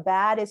good and the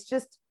bad? It's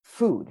just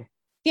food.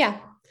 Yeah.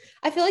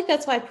 I feel like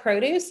that's why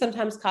produce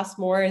sometimes costs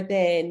more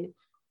than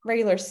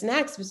regular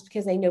snacks, just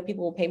because they know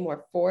people will pay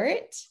more for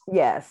it.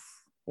 Yes.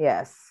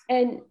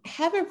 And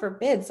heaven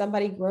forbid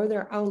somebody grow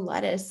their own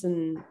lettuce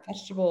and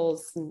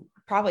vegetables, and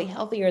probably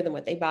healthier than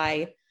what they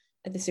buy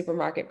at the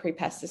supermarket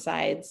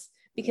pre-pesticides,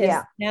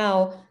 because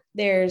now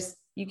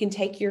you can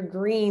take your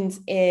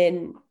greens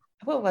in,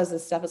 what was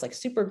this stuff? It's like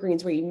super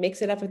greens, where you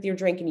mix it up with your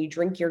drink and you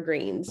drink your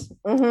greens.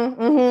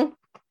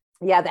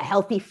 Yeah. The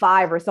Healthy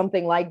 5 or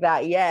something like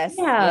that. Yes.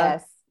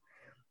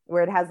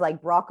 Where it has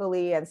like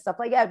broccoli and stuff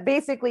like that.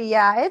 Basically,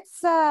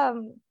 it's, I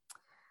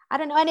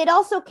don't know. And it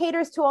also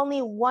caters to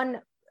only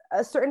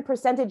a certain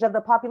percentage of the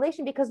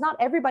population, because not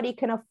everybody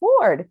can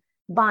afford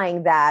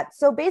buying that.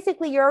 So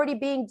basically you're already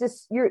being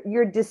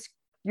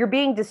you're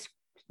being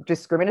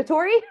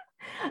discriminatory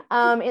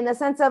in the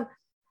sense of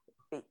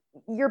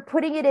you're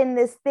putting it in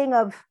this thing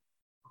of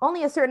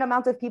only a certain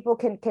amount of people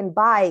can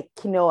buy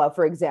quinoa,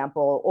 for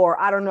example, or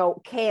I don't know,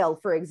 kale,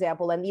 for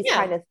example, and these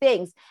kind of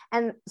things.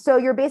 And so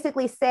you're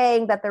basically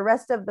saying that the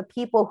rest of the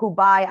people who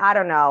buy, I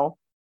don't know,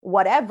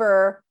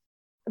 whatever,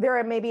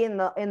 they're maybe in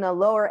the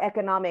lower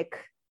economic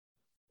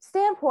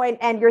standpoint,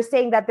 and you're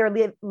saying that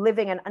they're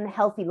living an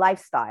unhealthy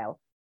lifestyle.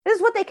 This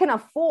is what they can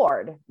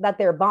afford that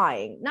they're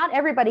buying. Not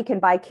everybody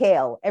can buy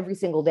kale every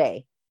single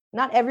day.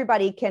 Not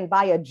everybody can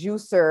buy a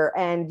juicer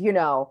and,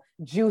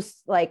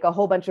 juice like a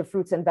whole bunch of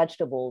fruits and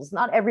vegetables.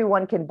 Not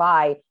everyone can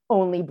buy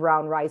only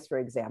brown rice, for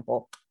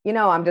example.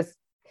 I'm just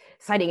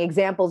citing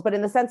examples, but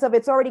in the sense of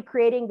it's already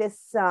creating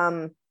this,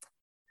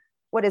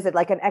 what is it,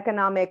 like an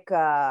economic,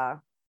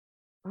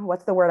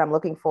 what's the word I'm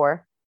looking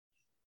for?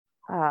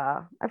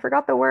 I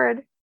forgot the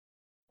word.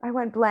 I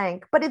went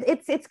blank, but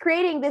it's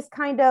creating this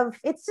kind of,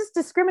 it's just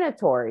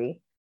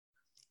discriminatory.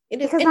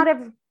 It is. Because not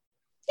every.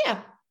 Yeah.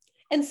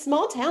 And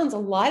small towns, a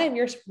lot of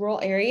your rural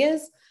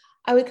areas,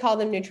 I would call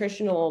them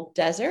nutritional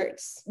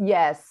deserts.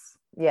 Yes.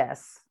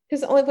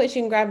 Because the only place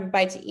you can grab a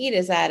bite to eat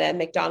is at a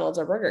McDonald's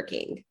or Burger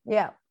King.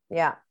 Yeah.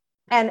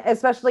 And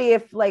especially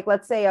if, like,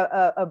 let's say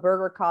a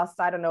burger costs,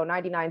 I don't know,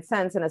 99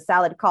 cents and a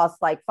salad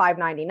costs like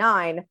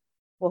 $5.99.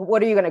 Well,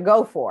 what are you going to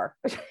go for?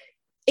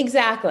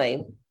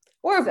 Exactly.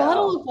 Or a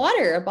bottle of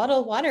water. A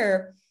bottle of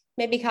water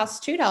maybe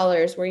costs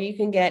 $2, where you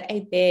can get a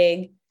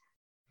big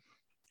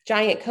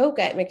giant Coke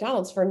at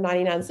McDonald's for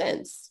 99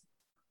 cents.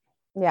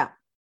 Yeah.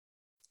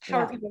 How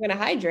are people going to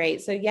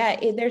hydrate? So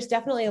there's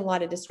definitely a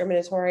lot of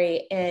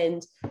discriminatory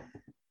and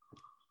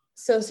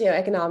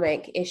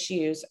socioeconomic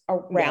issues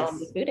around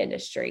the food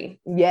industry.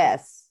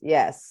 Yes.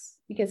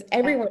 Because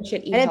everyone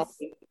should eat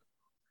healthy.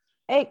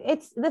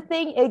 It's the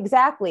thing,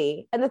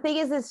 exactly. And the thing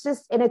is,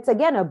 it's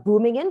again, a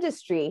booming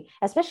industry,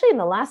 especially in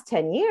the last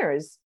 10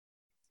 years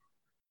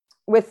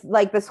with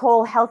like this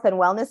whole health and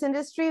wellness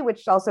industry,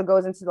 which also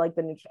goes into like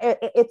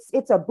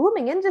it's a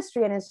booming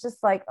industry. And it's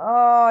just like,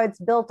 oh, it's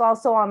built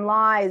also on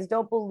lies.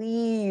 Don't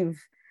believe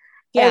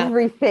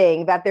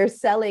everything that they're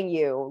selling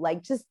you.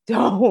 Like, just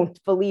don't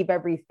believe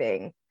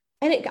everything.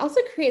 And it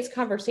also creates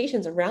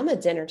conversations around the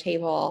dinner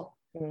table.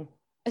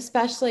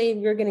 Especially if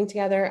you're getting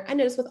together. I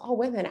noticed with all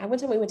women, one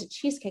time we went to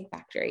Cheesecake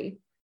Factory.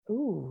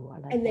 Ooh, I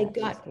like and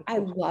that. I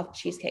love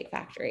Cheesecake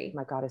Factory. Oh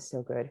my God, it's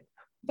so good.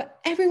 But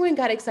everyone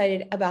got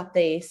excited about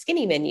the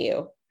skinny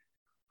menu.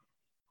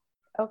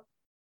 Oh,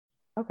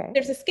 okay.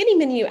 There's a skinny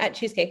menu at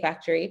Cheesecake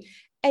Factory.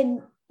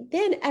 And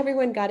then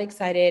everyone got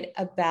excited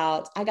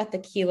about, I got the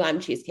key lime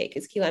cheesecake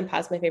because key lime pie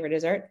is my favorite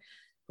dessert.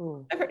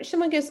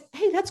 Someone goes,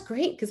 hey, that's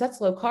great because that's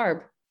low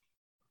carb.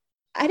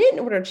 I didn't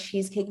order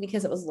cheesecake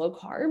because it was low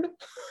carb.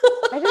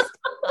 I just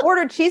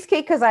ordered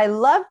cheesecake because I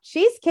love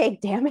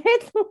cheesecake, damn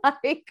it.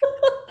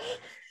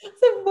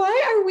 So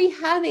why are we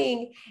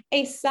having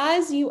a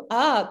size you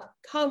up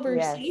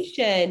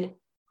conversation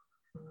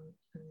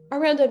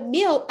around a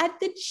meal at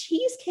the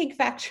Cheesecake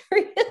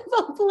Factory of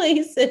all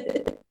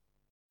places?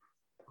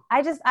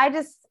 I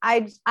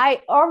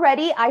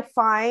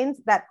find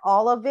that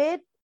all of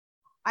it,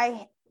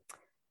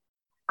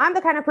 I'm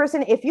the kind of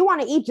person, if you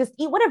want to eat, just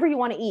eat whatever you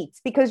want to eat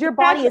because your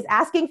body is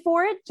asking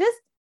for it. Just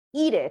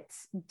eat it.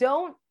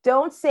 Don't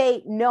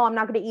say, no, I'm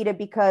not going to eat it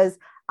because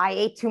I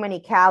ate too many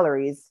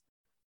calories.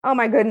 Oh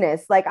my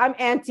goodness. Like, I'm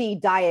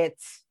anti-diet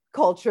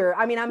culture.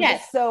 I mean, I'm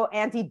just so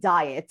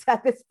anti-diet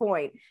at this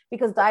point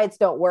because diets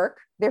don't work.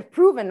 They're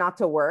proven not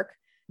to work.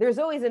 There's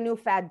always a new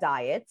fad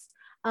diet.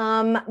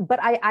 But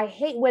I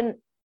hate when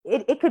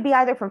it could be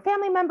either from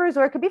family members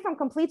or it could be from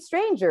complete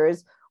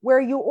strangers where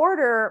you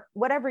order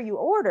whatever you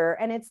order.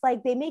 And it's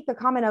like, they make the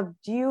comment of,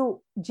 do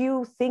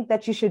you think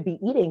that you should be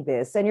eating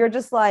this? And you're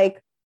just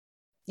like,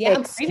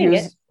 I'm craving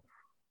it.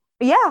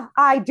 Yeah,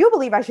 I do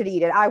believe I should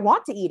eat it. I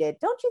want to eat it.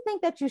 Don't you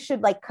think that you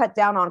should like cut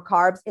down on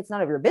carbs? It's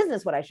none of your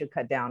business what I should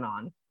cut down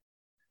on.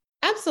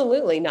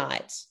 Absolutely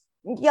not.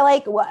 Yeah,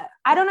 like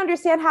I don't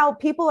understand how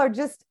people are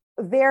just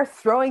there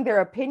throwing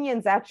their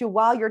opinions at you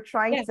while you're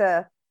trying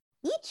to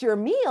eat your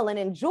meal and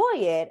enjoy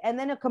it. And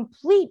then a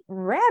complete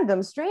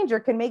random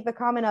stranger can make the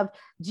comment of,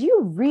 do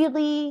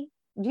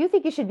you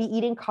think you should be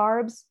eating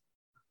carbs?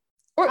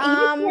 Or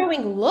even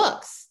throwing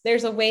looks.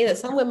 There's a way that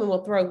some women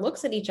will throw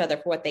looks at each other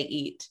for what they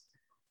eat.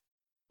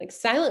 Like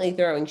silently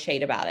throwing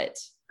shade about it.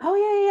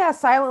 Oh yeah.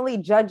 Silently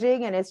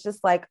judging. And it's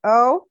just like,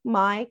 oh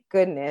my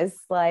goodness.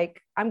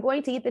 Like, I'm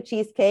going to eat the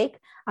cheesecake.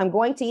 I'm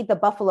going to eat the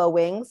buffalo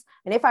wings.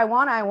 And if I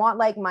want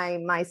like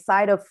my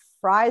side of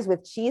fries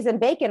with cheese and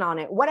bacon on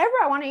it. Whatever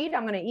I want to eat,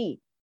 I'm going to eat,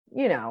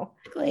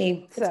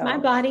 Exactly. It's my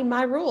body,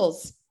 my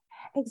rules.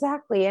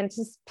 Exactly. And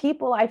just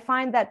I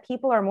find that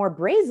people are more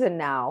brazen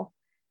now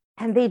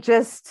and they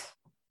just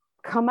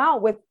come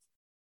out with,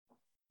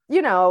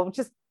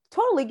 just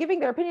totally giving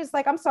their opinions.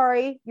 Like, I'm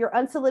sorry, you're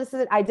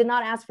unsolicited. I did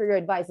not ask for your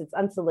advice. It's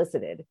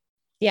unsolicited.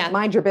 Yeah.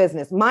 Mind your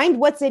business. Mind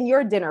what's in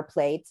your dinner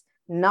plate,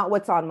 not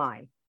what's on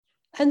mine.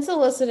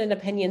 Unsolicited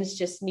opinions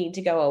just need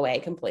to go away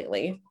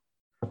completely.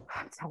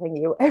 I'm telling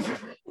you, I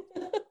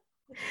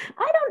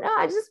don't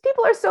know.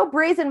 People are so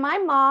brazen. My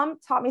mom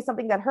taught me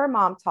something that her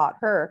mom taught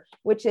her,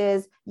 which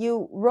is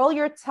you roll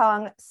your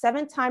tongue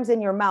 7 times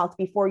in your mouth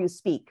before you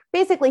speak.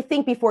 Basically,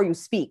 think before you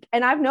speak.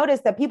 And I've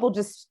noticed that people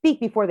just speak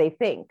before they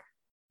think.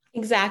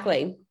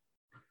 Exactly.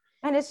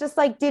 And it's just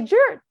like, did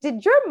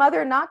your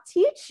mother not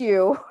teach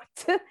you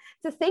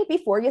to think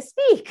before you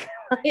speak?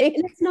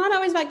 It's not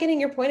always about getting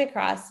your point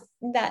across.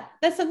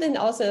 That's something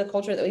also the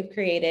culture that we've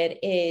created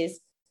is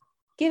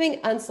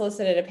giving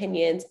unsolicited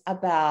opinions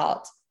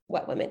about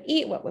what women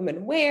eat, what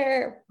women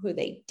wear, who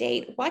they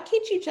date. Why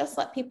can't you just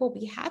let people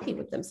be happy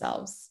with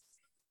themselves?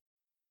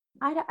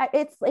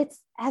 It's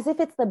as if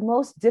it's the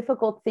most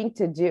difficult thing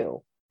to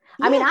do.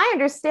 Yeah. I mean, I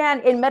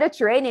understand in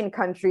Mediterranean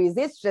countries,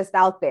 it's just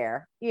out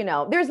there.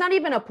 There's not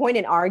even a point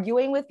in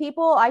arguing with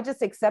people. I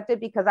just accept it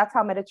because that's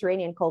how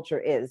Mediterranean culture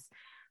is.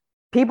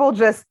 People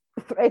just,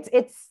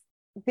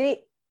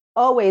 they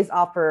always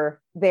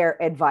offer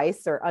their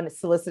advice or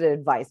unsolicited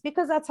advice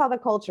because that's how the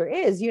culture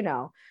is,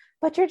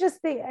 but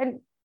and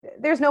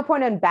there's no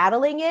point in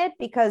battling it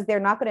because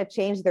they're not going to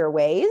change their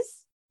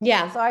ways.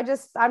 Yeah. So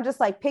I'm just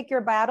like, pick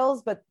your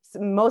battles, but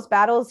most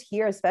battles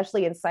here,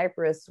 especially in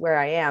Cyprus where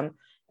I am,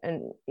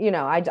 and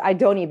I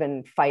don't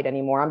even fight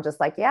anymore. I'm just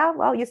like, yeah,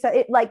 well, you said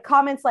it. Like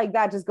comments like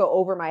that just go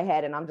over my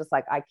head, and I'm just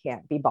like, I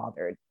can't be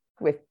bothered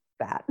with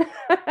that.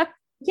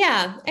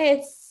 Yeah,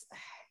 I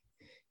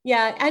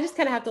just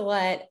kind of have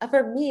to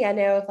for me, I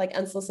know if like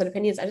unsolicited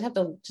opinions, I just have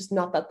to just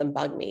not let them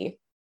bug me.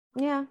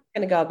 Yeah,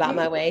 kind of go about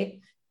my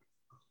way.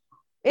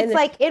 It's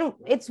like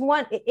it's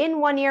in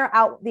one ear,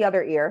 out the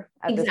other ear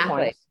at this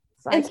point.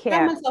 So and I can't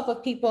surround myself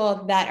with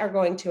people that are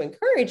going to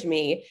encourage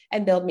me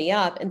and build me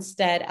up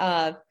instead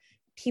of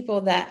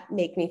people that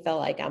make me feel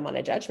like I'm on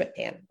a judgment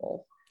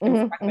panel.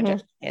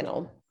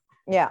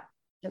 Yeah.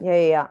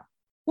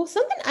 Well,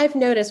 something I've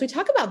noticed, we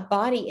talk about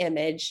body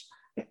image.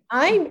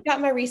 I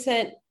got my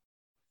recent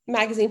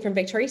magazine from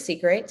Victoria's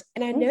Secret,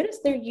 and I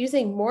noticed they're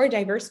using more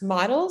diverse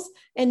models,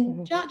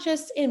 and not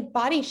just in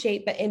body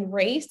shape, but in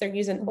race. They're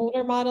using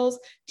older models.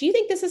 Do you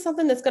think this is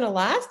something that's going to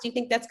last? Do you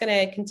think that's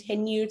going to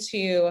continue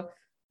to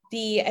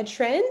be a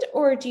trend,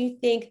 or do you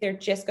think they're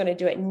just going to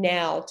do it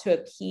now to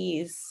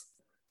appease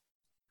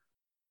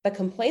the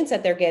complaints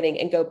that they're getting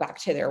and go back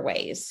to their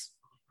ways?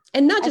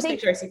 And not just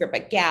Victoria's Secret,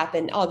 but Gap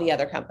and all the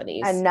other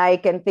companies. And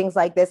Nike and things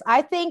like this.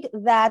 I think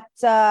that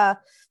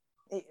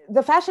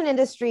the fashion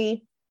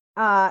industry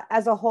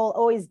as a whole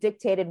always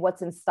dictated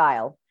what's in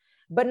style,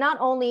 but not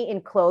only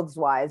in clothes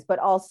wise, but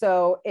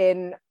also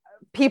in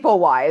people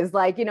wise.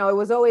 Like, it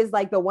was always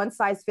like the one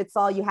size fits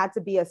all. You had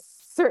to be a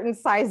certain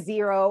size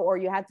 0, or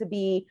you had to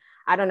be,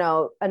 I don't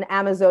know, an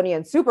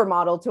Amazonian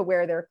supermodel to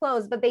wear their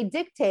clothes, but they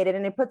dictated,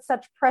 and it put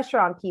such pressure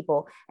on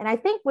people. And I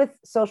think with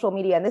social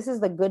media, and this is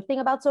the good thing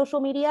about social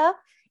media,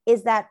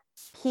 is that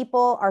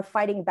people are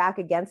fighting back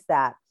against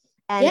that.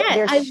 And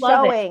they're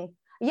showing,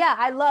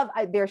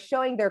 they're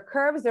showing their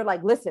curves. They're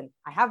like, listen,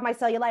 I have my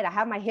cellulite, I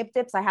have my hip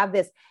dips, I have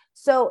this.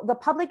 So the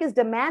public is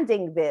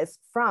demanding this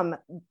from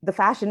the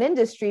fashion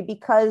industry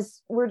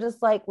because we're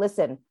just like,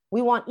 listen,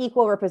 we want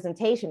equal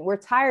representation. We're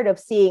tired of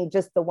seeing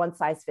just the one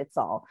size fits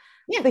all.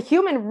 Yeah. The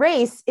human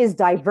race is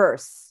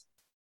diverse,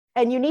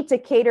 and you need to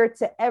cater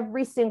to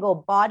every single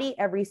body,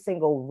 every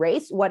single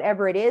race,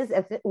 whatever it is.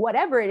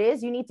 Whatever it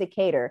is, you need to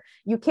cater.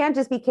 You can't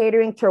just be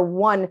catering to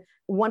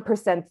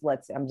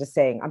 1%. I'm just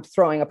saying, I'm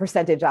throwing a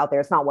percentage out there.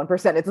 It's not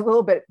 1%. It's a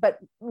little bit, but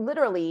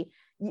literally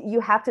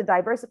you have to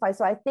diversify.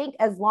 So I think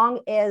as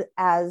long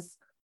as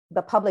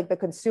the public, the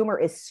consumer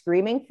is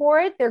screaming for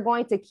it, they're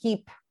going to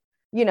keep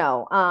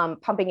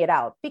pumping it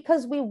out,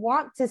 because we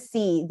want to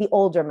see the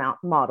older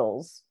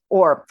models,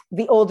 or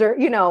the older,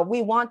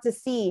 we want to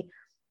see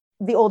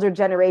the older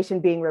generation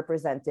being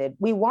represented.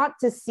 We want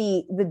to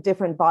see the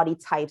different body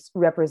types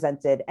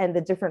represented and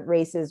the different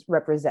races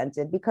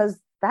represented, because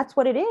that's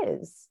what it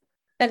is.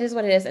 That is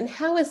what it is. And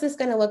how is this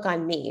going to look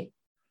on me?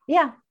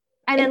 Yeah.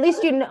 And at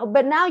least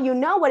but now you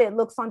know what it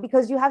looks on,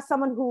 because you have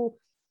someone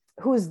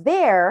who's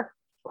there,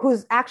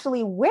 who's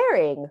actually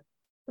wearing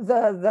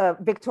the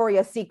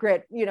Victoria's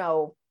Secret,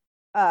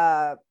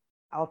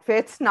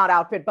 outfits, not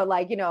outfit, but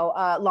like,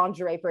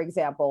 lingerie, for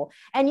example.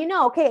 And,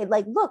 okay,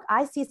 like, look,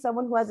 I see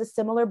someone who has a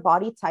similar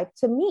body type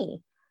to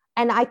me,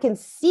 and I can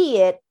see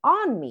it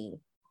on me,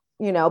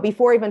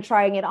 before even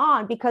trying it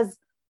on, because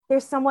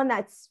there's someone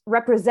that's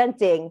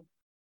representing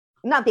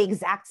not the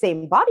exact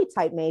same body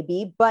type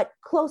maybe, but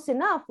close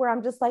enough where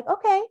I'm just like,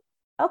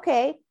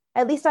 okay,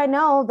 at least I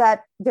know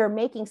that they're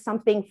making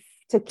something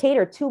to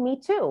cater to me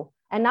too,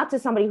 and not to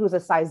somebody who's a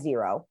size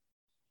 0.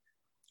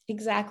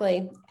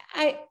 Exactly.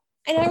 I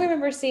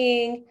remember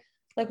seeing,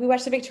 like, we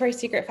watched the Victoria's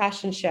Secret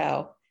fashion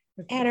show,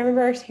 and I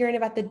remember hearing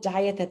about the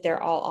diet that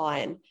they're all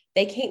on.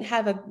 They can't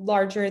have a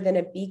larger than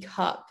a B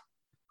cup.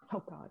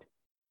 Oh God.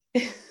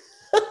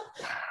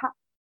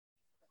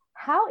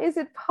 How is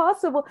it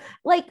possible?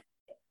 Like,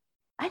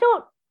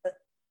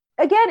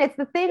 again, it's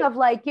the thing of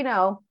like,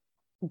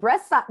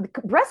 breasts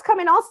come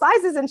in all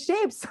sizes and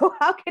shapes. So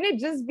how can it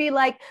just be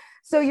like,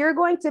 so you're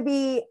going to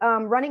be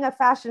running a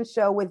fashion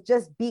show with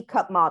just B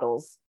cup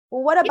models?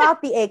 Well, what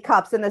about the A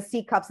cups and the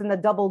C cups and the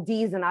double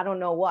Ds and I don't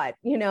know what,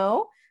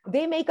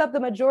 they make up the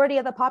majority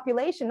of the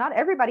population. Not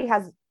everybody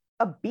has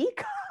a B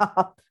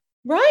cup.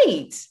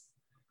 Right.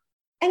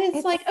 And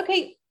it's like,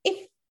 okay,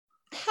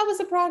 how is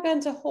a bra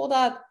going to hold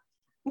up?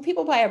 When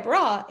people buy a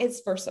bra, it's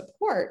for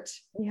support.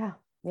 Yeah.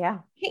 You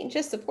can't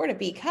just support a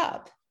B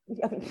cup.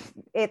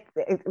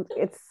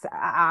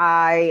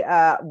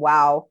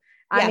 Wow.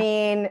 I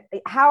mean,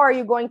 how are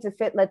you going to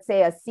fit, let's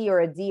say, a C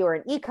or a D or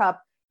an E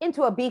cup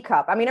into a B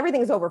cup? I mean,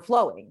 everything's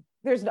overflowing.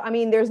 there's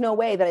no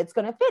way that it's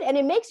going to fit. And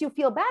it makes you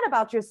feel bad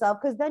about yourself,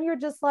 because then you're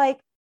just like,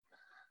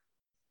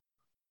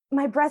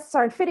 my breasts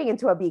aren't fitting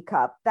into a B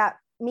cup. That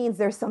means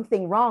there's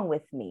something wrong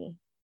with me.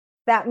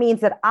 That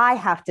means that I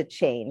have to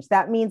change.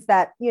 That means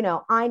that,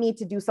 I need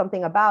to do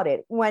something about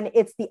it, when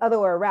it's the other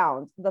way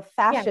around. The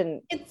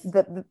fashion,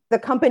 the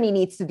company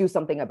needs to do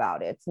something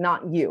about it,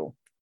 not you.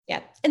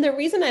 Yeah. And the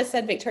reason I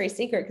said Victoria's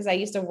Secret, because I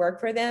used to work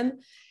for them.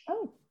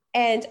 Oh.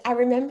 And I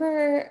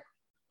remember,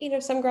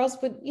 some girls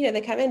would,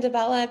 they come in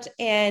developed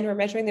and we're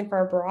measuring them for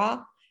a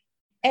bra.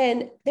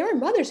 And there were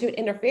mothers who would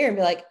interfere and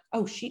be like,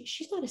 oh,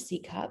 she's not a C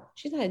cup.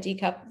 She's not a D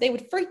cup. They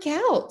would freak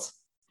out.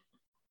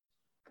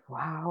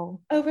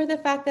 Wow. Over the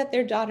fact that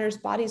their daughters'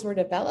 bodies were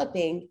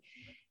developing.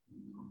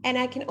 And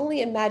I can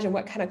only imagine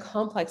what kind of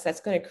complex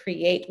that's going to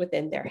create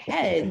within their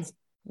heads.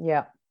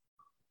 Yeah.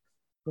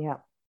 Yeah.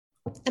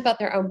 About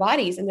their own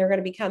bodies. And they're going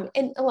to become,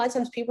 and a lot of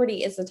times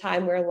puberty is the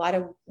time where a lot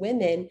of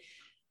women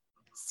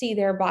see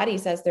their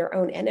bodies as their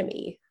own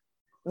enemy.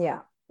 Yeah.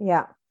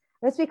 Yeah.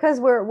 It's because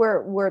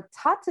we're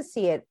taught to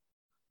see it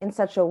in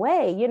such a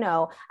way,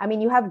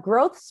 you have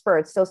growth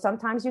spurts. So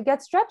sometimes you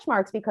get stretch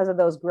marks because of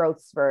those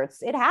growth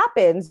spurts. It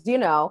happens,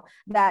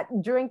 that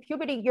during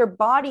puberty, your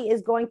body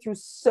is going through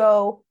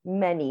so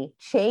many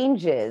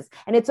changes,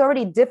 and it's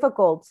already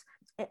difficult.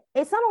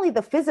 It's not only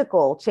the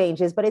physical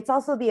changes, but it's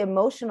also the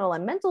emotional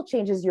and mental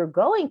changes you're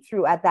going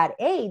through at that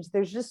age.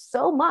 There's just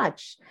so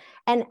much.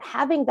 And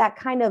having that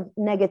kind of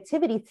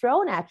negativity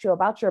thrown at you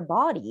about your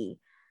body,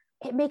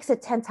 it makes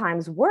it 10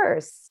 times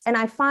worse. And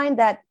I find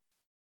that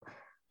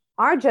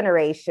our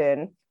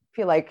generation,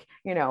 feel like,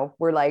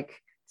 we're like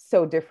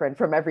so different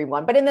from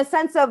everyone, but in the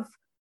sense of,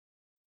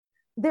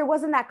 there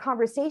wasn't that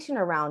conversation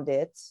around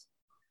it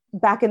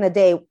back in the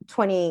day,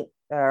 20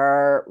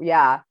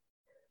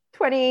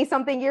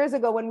 something years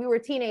ago, when we were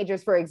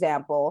teenagers, for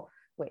example.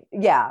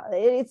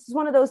 It's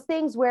one of those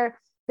things where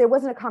there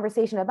wasn't a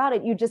conversation about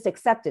it. You just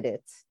accepted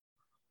it.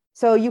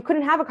 So you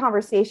couldn't have a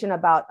conversation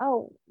about,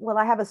 oh, well,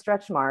 I have a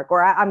stretch mark,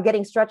 or I'm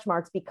getting stretch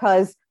marks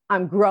because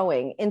I'm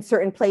growing in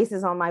certain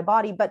places on my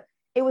body. But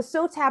it was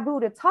so taboo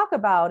to talk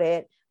about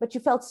it, but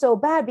you felt so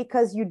bad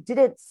because you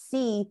didn't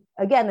see,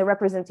 again, the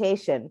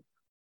representation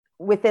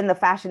within the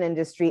fashion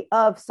industry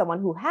of someone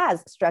who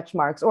has stretch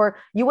marks, or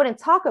you wouldn't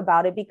talk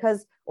about it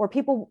because, or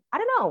people, I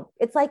don't know.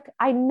 It's like,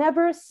 I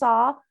never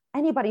saw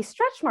anybody's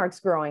stretch marks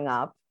growing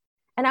up.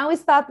 And I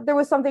always thought that there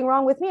was something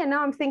wrong with me. And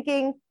now I'm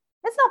thinking,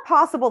 it's not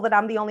possible that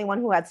I'm the only one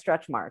who had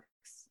stretch marks.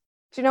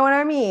 Do you know what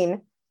I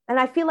mean? And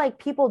I feel like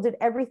people did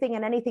everything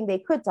and anything they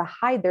could to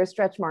hide their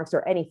stretch marks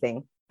or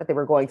anything that they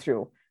were going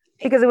through,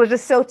 because it was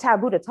just so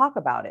taboo to talk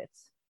about it.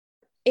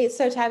 It's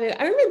so taboo.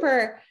 I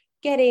remember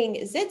getting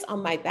zits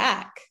on my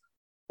back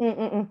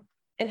in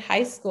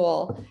high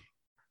school,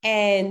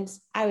 and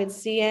I would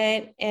see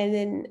it, and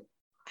then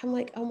I'm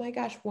like, oh my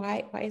gosh,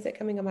 why is it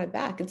coming on my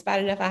back? It's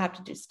bad enough I have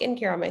to do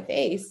skincare on my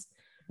face.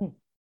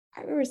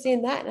 I remember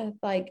seeing that, and I was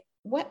like,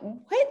 what,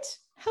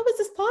 how is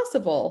this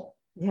possible?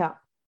 Yeah.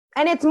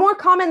 And it's more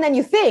common than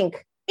you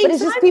think, but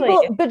Exactly.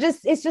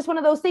 it's just one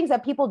of those things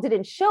that people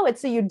didn't show it.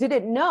 So you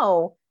didn't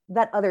know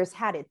that others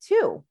had it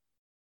too.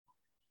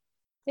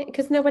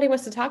 Because nobody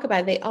wants to talk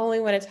about it. They only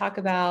want to talk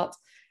about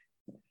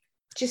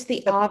just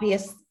the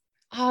obvious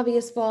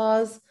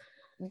flaws.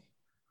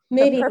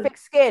 Maybe the perfect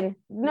skin.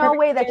 No perfect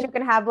way that skin. you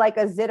can have like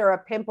a zit or a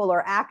pimple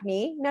or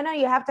acne. No,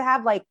 you have to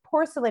have like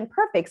porcelain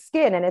perfect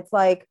skin. And it's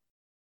like,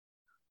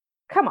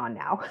 come on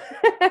now.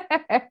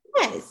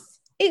 Yes.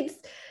 It's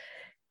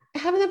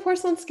having the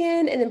porcelain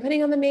skin and then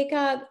putting on the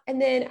makeup. And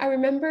then I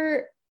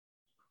remember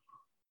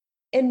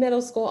in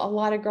middle school, a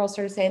lot of girls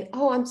started saying,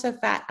 oh, I'm so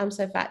fat. I'm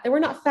so fat. They were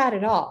not fat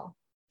at all,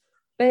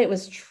 but it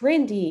was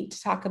trendy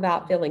to talk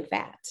about feeling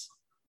fat.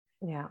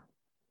 Yeah.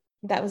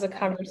 That was a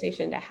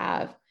conversation to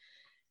have.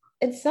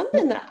 It's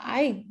something that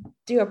I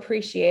do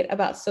appreciate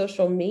about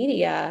social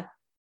media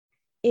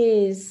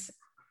is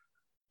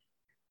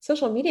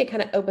social media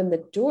kind of opened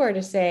the door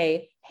to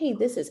say, hey,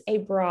 this is a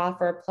bra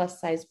for a plus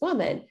size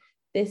woman.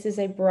 This is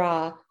a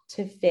bra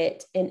to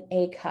fit an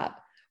A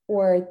cup,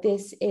 or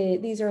these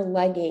are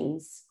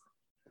leggings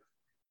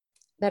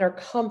that are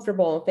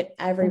comfortable and fit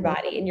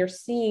everybody. Mm-hmm. And you're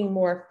seeing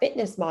more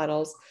fitness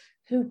models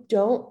who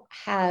don't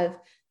have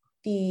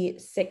the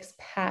six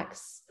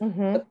packs,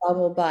 the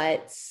bubble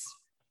butts,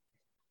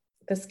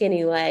 the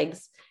skinny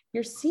legs.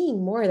 You're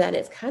seeing more of that.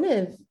 It's kind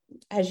of,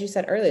 as you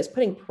said earlier, it's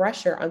putting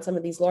pressure on some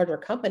of these larger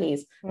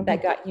companies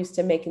that got used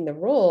to making the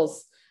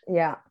rules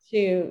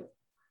to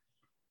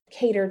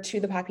cater to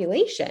the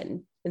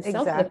population and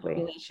sell to the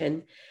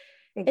population.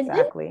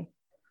 Exactly.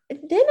 And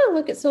then I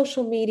look at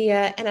social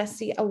media and I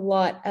see a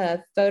lot of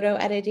photo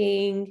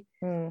editing.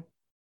 I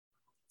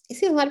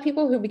see a lot of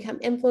people who become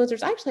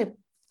influencers. I actually have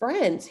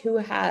friends who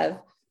have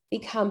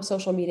become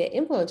social media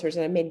influencers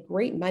and have made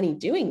great money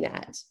doing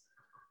that.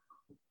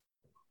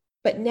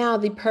 But now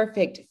the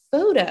perfect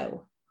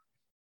photo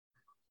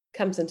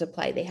comes into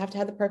play. They have to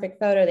have the perfect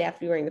photo. They have to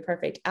be wearing the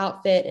perfect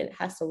outfit, and it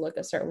has to look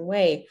a certain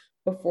way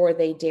before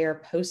they dare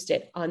post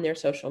it on their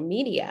social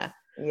media.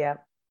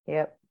 Yep.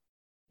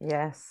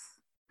 Yes.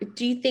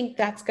 Do you think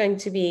that's going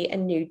to be a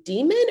new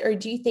demon, or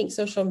do you think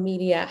social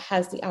media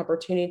has the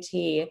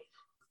opportunity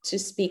to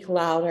speak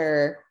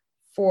louder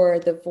for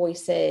the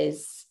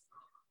voices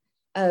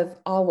of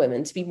all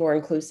women to be more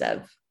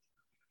inclusive?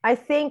 I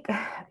think,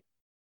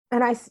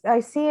 and I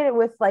see it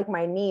with like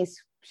my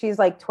niece. She's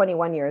like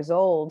 21 years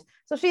old.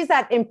 So she's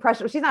that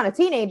impression. She's not a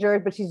teenager,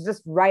 but she's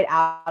just right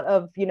out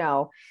of,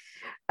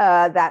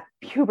 that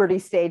puberty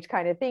stage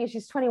kind of thing.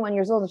 She's 21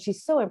 years old and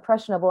she's so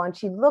impressionable. And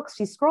she's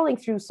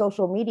scrolling through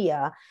social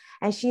media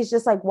and she's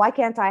just like, why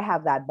can't I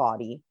have that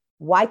body?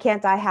 Why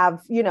can't I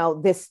have,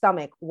 this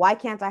stomach? Why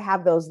can't I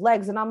have those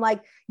legs? And I'm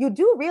like, you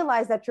do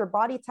realize that your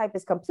body type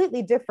is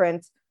completely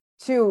different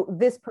to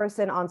this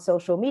person on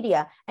social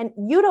media. And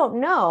you don't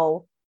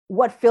know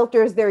what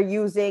filters they're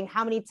using,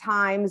 how many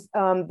times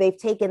they've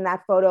taken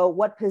that photo,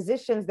 what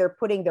positions they're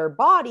putting their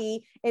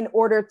body in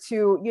order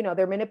to,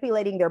 they're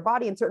manipulating their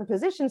body in certain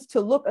positions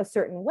to look a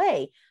certain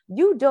way.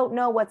 You don't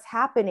know what's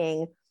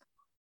happening.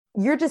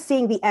 You're just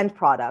seeing the end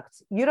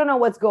product. You don't know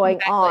what's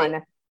going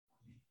on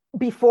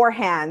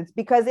beforehand,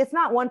 because it's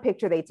not one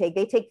picture they take.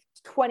 They take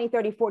 20,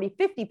 30, 40,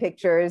 50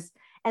 pictures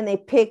and they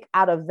pick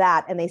out of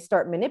that and they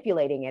start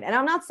manipulating it. And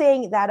I'm not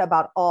saying that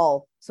about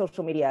all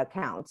social media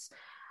accounts,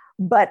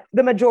 but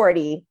the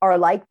majority are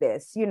like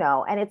this,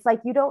 and it's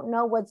like, you don't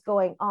know what's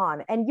going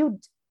on, and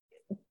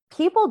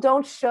people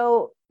don't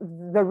show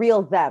the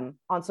real them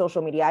on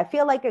social media. I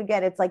feel like,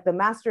 again, it's like the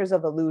masters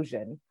of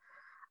illusion,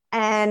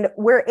 and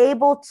we're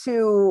able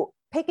to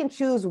pick and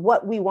choose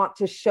what we want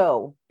to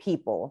show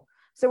people.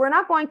 So we're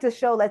not going to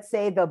show, let's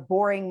say, the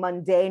boring,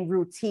 mundane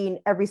routine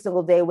every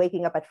single day,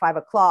 waking up at 5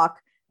 o'clock,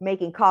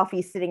 making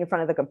coffee, sitting in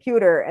front of the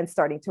computer and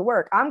starting to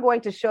work. I'm going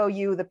to show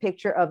you the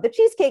picture of the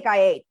cheesecake I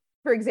ate,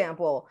 for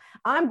example.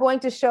 I'm going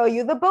to show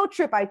you the boat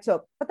trip I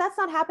took, but that's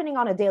not happening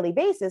on a daily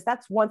basis.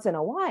 That's once in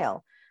a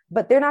while,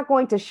 but they're not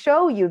going to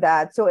show you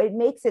that. So it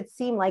makes it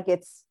seem like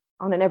it's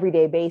on an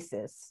everyday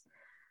basis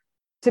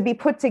to be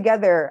put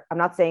together. I'm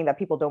not saying that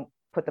people don't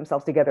put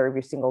themselves together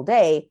every single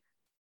day,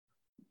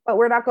 but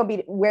we're not going to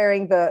be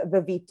wearing the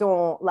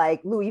Vuitton,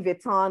 like Louis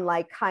Vuitton,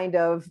 like kind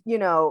of,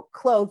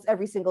 clothes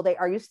every single day.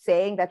 Are you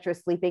saying that you're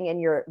sleeping in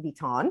your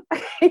Vuitton?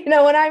 You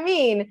know what I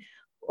mean?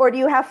 Or do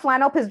you have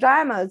flannel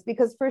pajamas?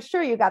 Because for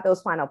sure you got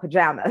those flannel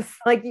pajamas.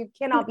 Like, you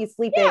cannot be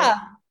sleeping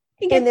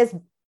in this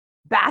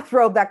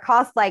bathrobe that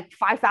costs like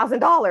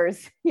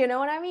 $5,000. You know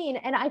what I mean?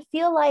 And I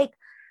feel like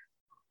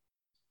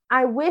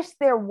I wish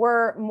there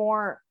were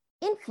more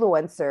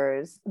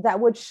influencers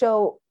that would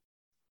show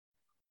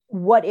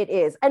what it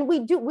is. And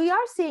we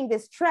are seeing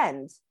this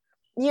trend,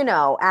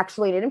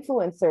 actually in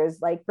influencers,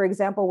 like, for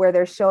example, where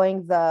they're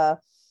showing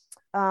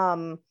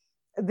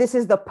this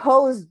is the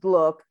posed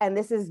look and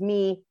this is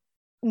me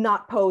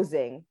not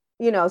posing,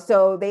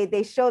 so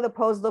they show the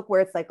posed look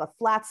where it's like a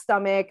flat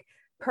stomach,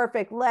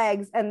 perfect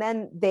legs, and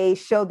then they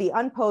show the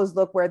unposed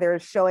look where they're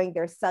showing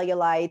their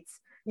cellulites,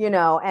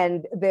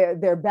 and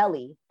their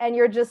belly. And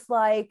you're just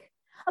like,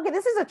 okay,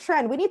 this is a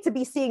trend. We need to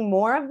be seeing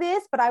more of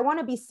this, but I want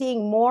to be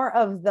seeing more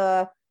of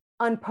the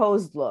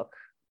unposed look.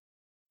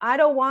 I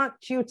don't want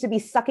you to be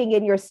sucking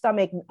in your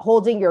stomach,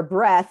 holding your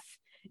breath,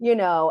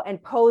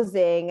 and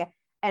posing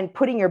and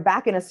putting your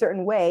back in a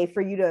certain way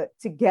for you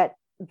to get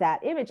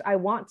that image. I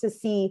want to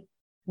see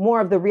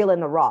more of the real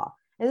and the raw.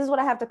 And this is what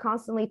I have to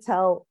constantly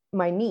tell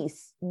my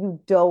niece.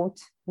 You don't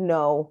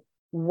know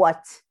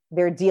what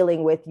they're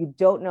dealing with. You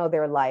don't know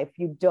their life.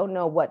 You don't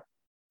know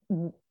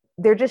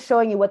they're just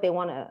showing you what they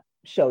want to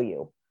show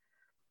you.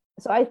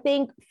 So I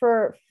think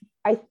there's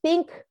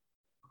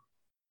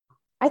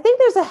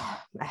a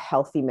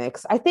healthy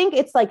mix. I think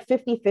it's like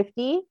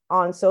 50-50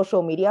 on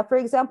social media, for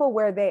example,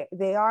 where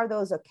they are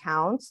those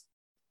accounts,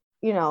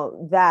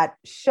 that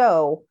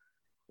show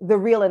the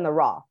real and the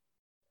raw.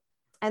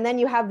 And then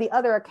you have the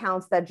other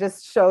accounts that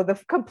just show the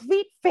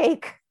complete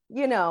fake,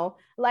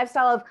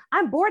 lifestyle of,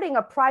 I'm boarding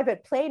a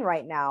private plane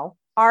right now.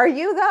 Are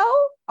you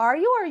though? Or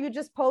are you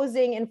just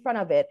posing in front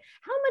of it?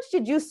 How much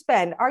did you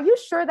spend? Are you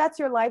sure that's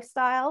your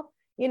lifestyle?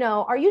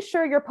 Are you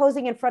sure you're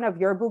posing in front of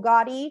your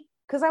Bugatti?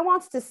 Because I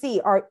want to see,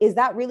 is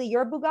that really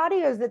your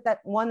Bugatti, or is it that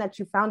one that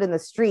you found in the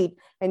street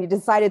and you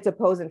decided to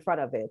pose in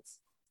front of it?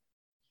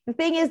 The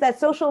thing is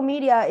that social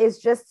media is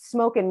just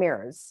smoke and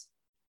mirrors.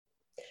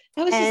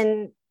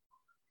 I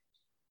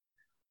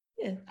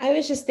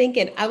was just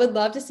thinking, I would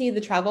love to see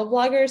the travel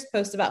bloggers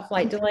post about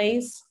flight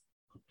delays,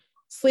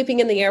 sleeping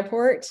in the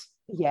airport.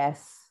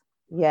 Yes.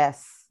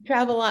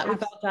 Travel a lot.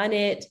 We've all done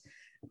it.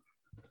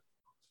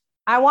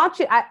 I want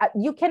you.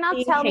 You cannot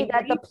tell me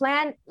that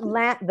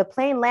the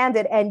plane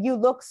landed and you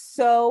look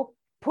so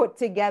put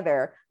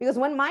together. Because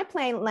when my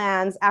plane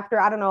lands after,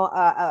 I don't know,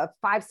 a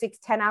 5, 6,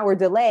 10-hour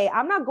delay,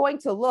 I'm not going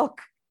to look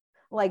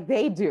like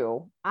they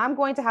do. I'm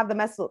going to have the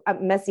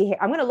messy hair.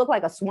 I'm going to look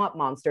like a swamp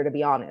monster, to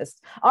be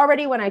honest.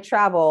 Already when I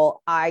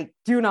travel, I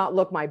do not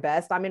look my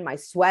best. I'm in my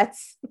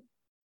sweats.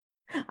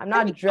 I'm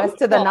not dressed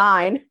to the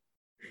nine,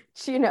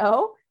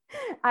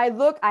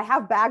 I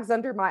have bags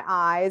under my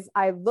eyes.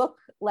 I look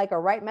like a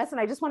right mess and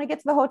I just want to get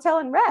to the hotel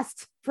and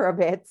rest for a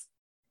bit.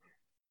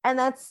 And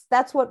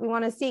that's what we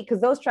want to see, because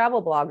those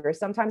travel bloggers,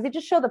 sometimes they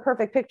just show the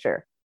perfect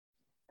picture.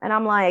 And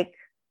I'm like,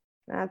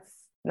 that's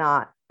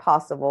not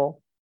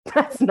possible.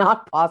 That's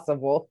not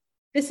possible.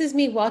 This is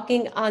me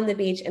walking on the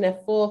beach in a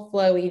full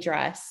flowy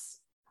dress.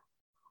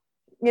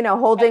 You know,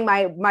 holding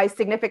my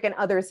significant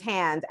other's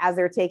hand as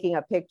they're taking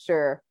a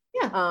picture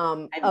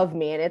of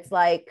me. And it's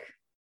like,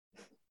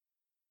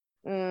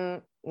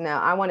 no,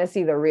 I want to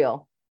see the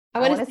real. I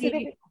want to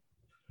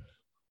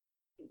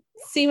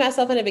see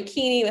myself in a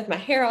bikini with my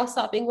hair all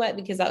sopping wet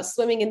because I was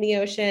swimming in the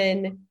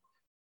ocean.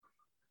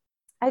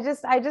 I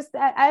just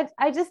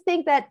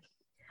think that,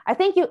 I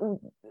think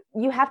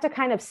you have to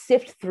kind of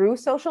sift through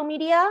social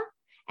media.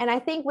 And I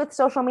think with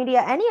social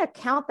media, any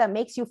account that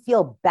makes you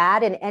feel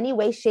bad in any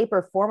way, shape,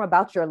 or form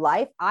about your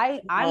life, I'm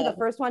the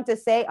first one to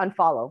say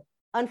unfollow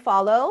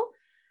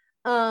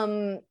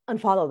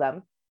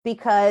them,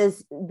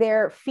 because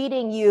they're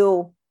feeding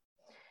you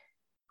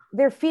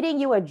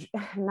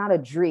not a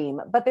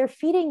dream, but they're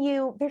feeding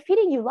you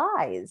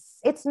lies.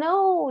 It's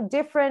no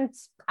different.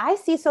 I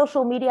see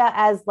social media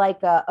as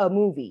like a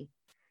movie.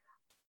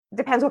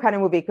 Depends what kind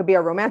of movie. It could be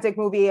a romantic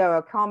movie or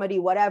a comedy,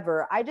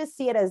 whatever. I just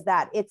see it as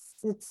that. It's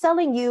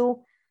selling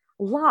you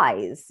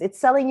lies. It's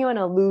selling you an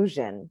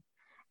illusion.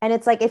 And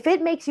it's like, if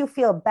it makes you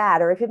feel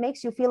bad, or if it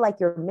makes you feel like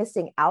you're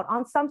missing out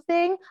on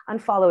something,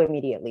 unfollow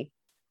immediately.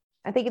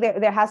 I think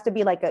there has to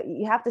be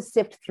you have to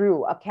sift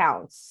through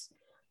accounts,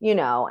 you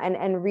know,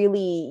 and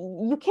really,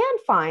 you can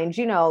find,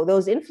 you know,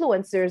 those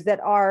influencers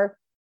that are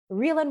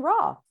real and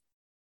raw.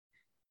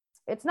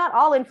 It's not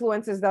all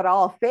influencers that are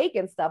all fake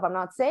and stuff. I'm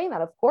not saying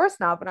that, of course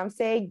not, but I'm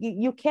saying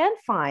you can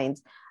find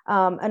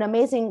an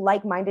amazing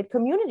like-minded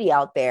community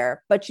out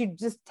there, but you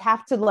just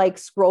have to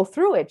scroll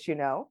through it, you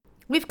know?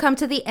 We've come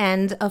to the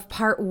end of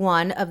part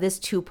 1 of this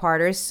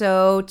 2-parter,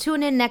 so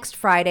tune in next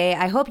Friday.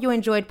 I hope you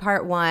enjoyed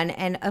part 1,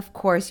 and of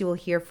course you will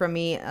hear from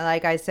me,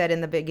 like I said in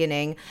the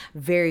beginning,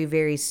 very,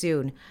 very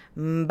soon.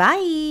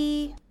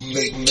 Bye!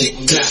 Make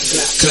it clap,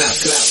 clap,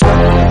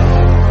 clap.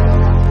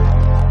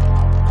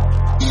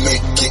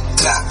 Make it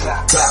clap,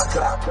 clap,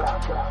 clap.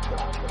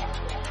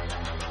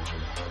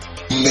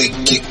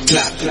 Make it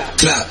clap,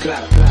 clap,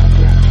 clap.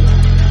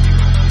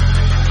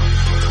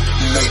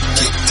 Make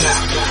it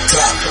clap,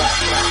 clap.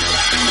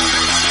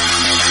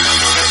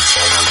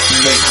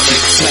 Make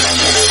it clap,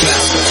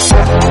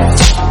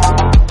 clap.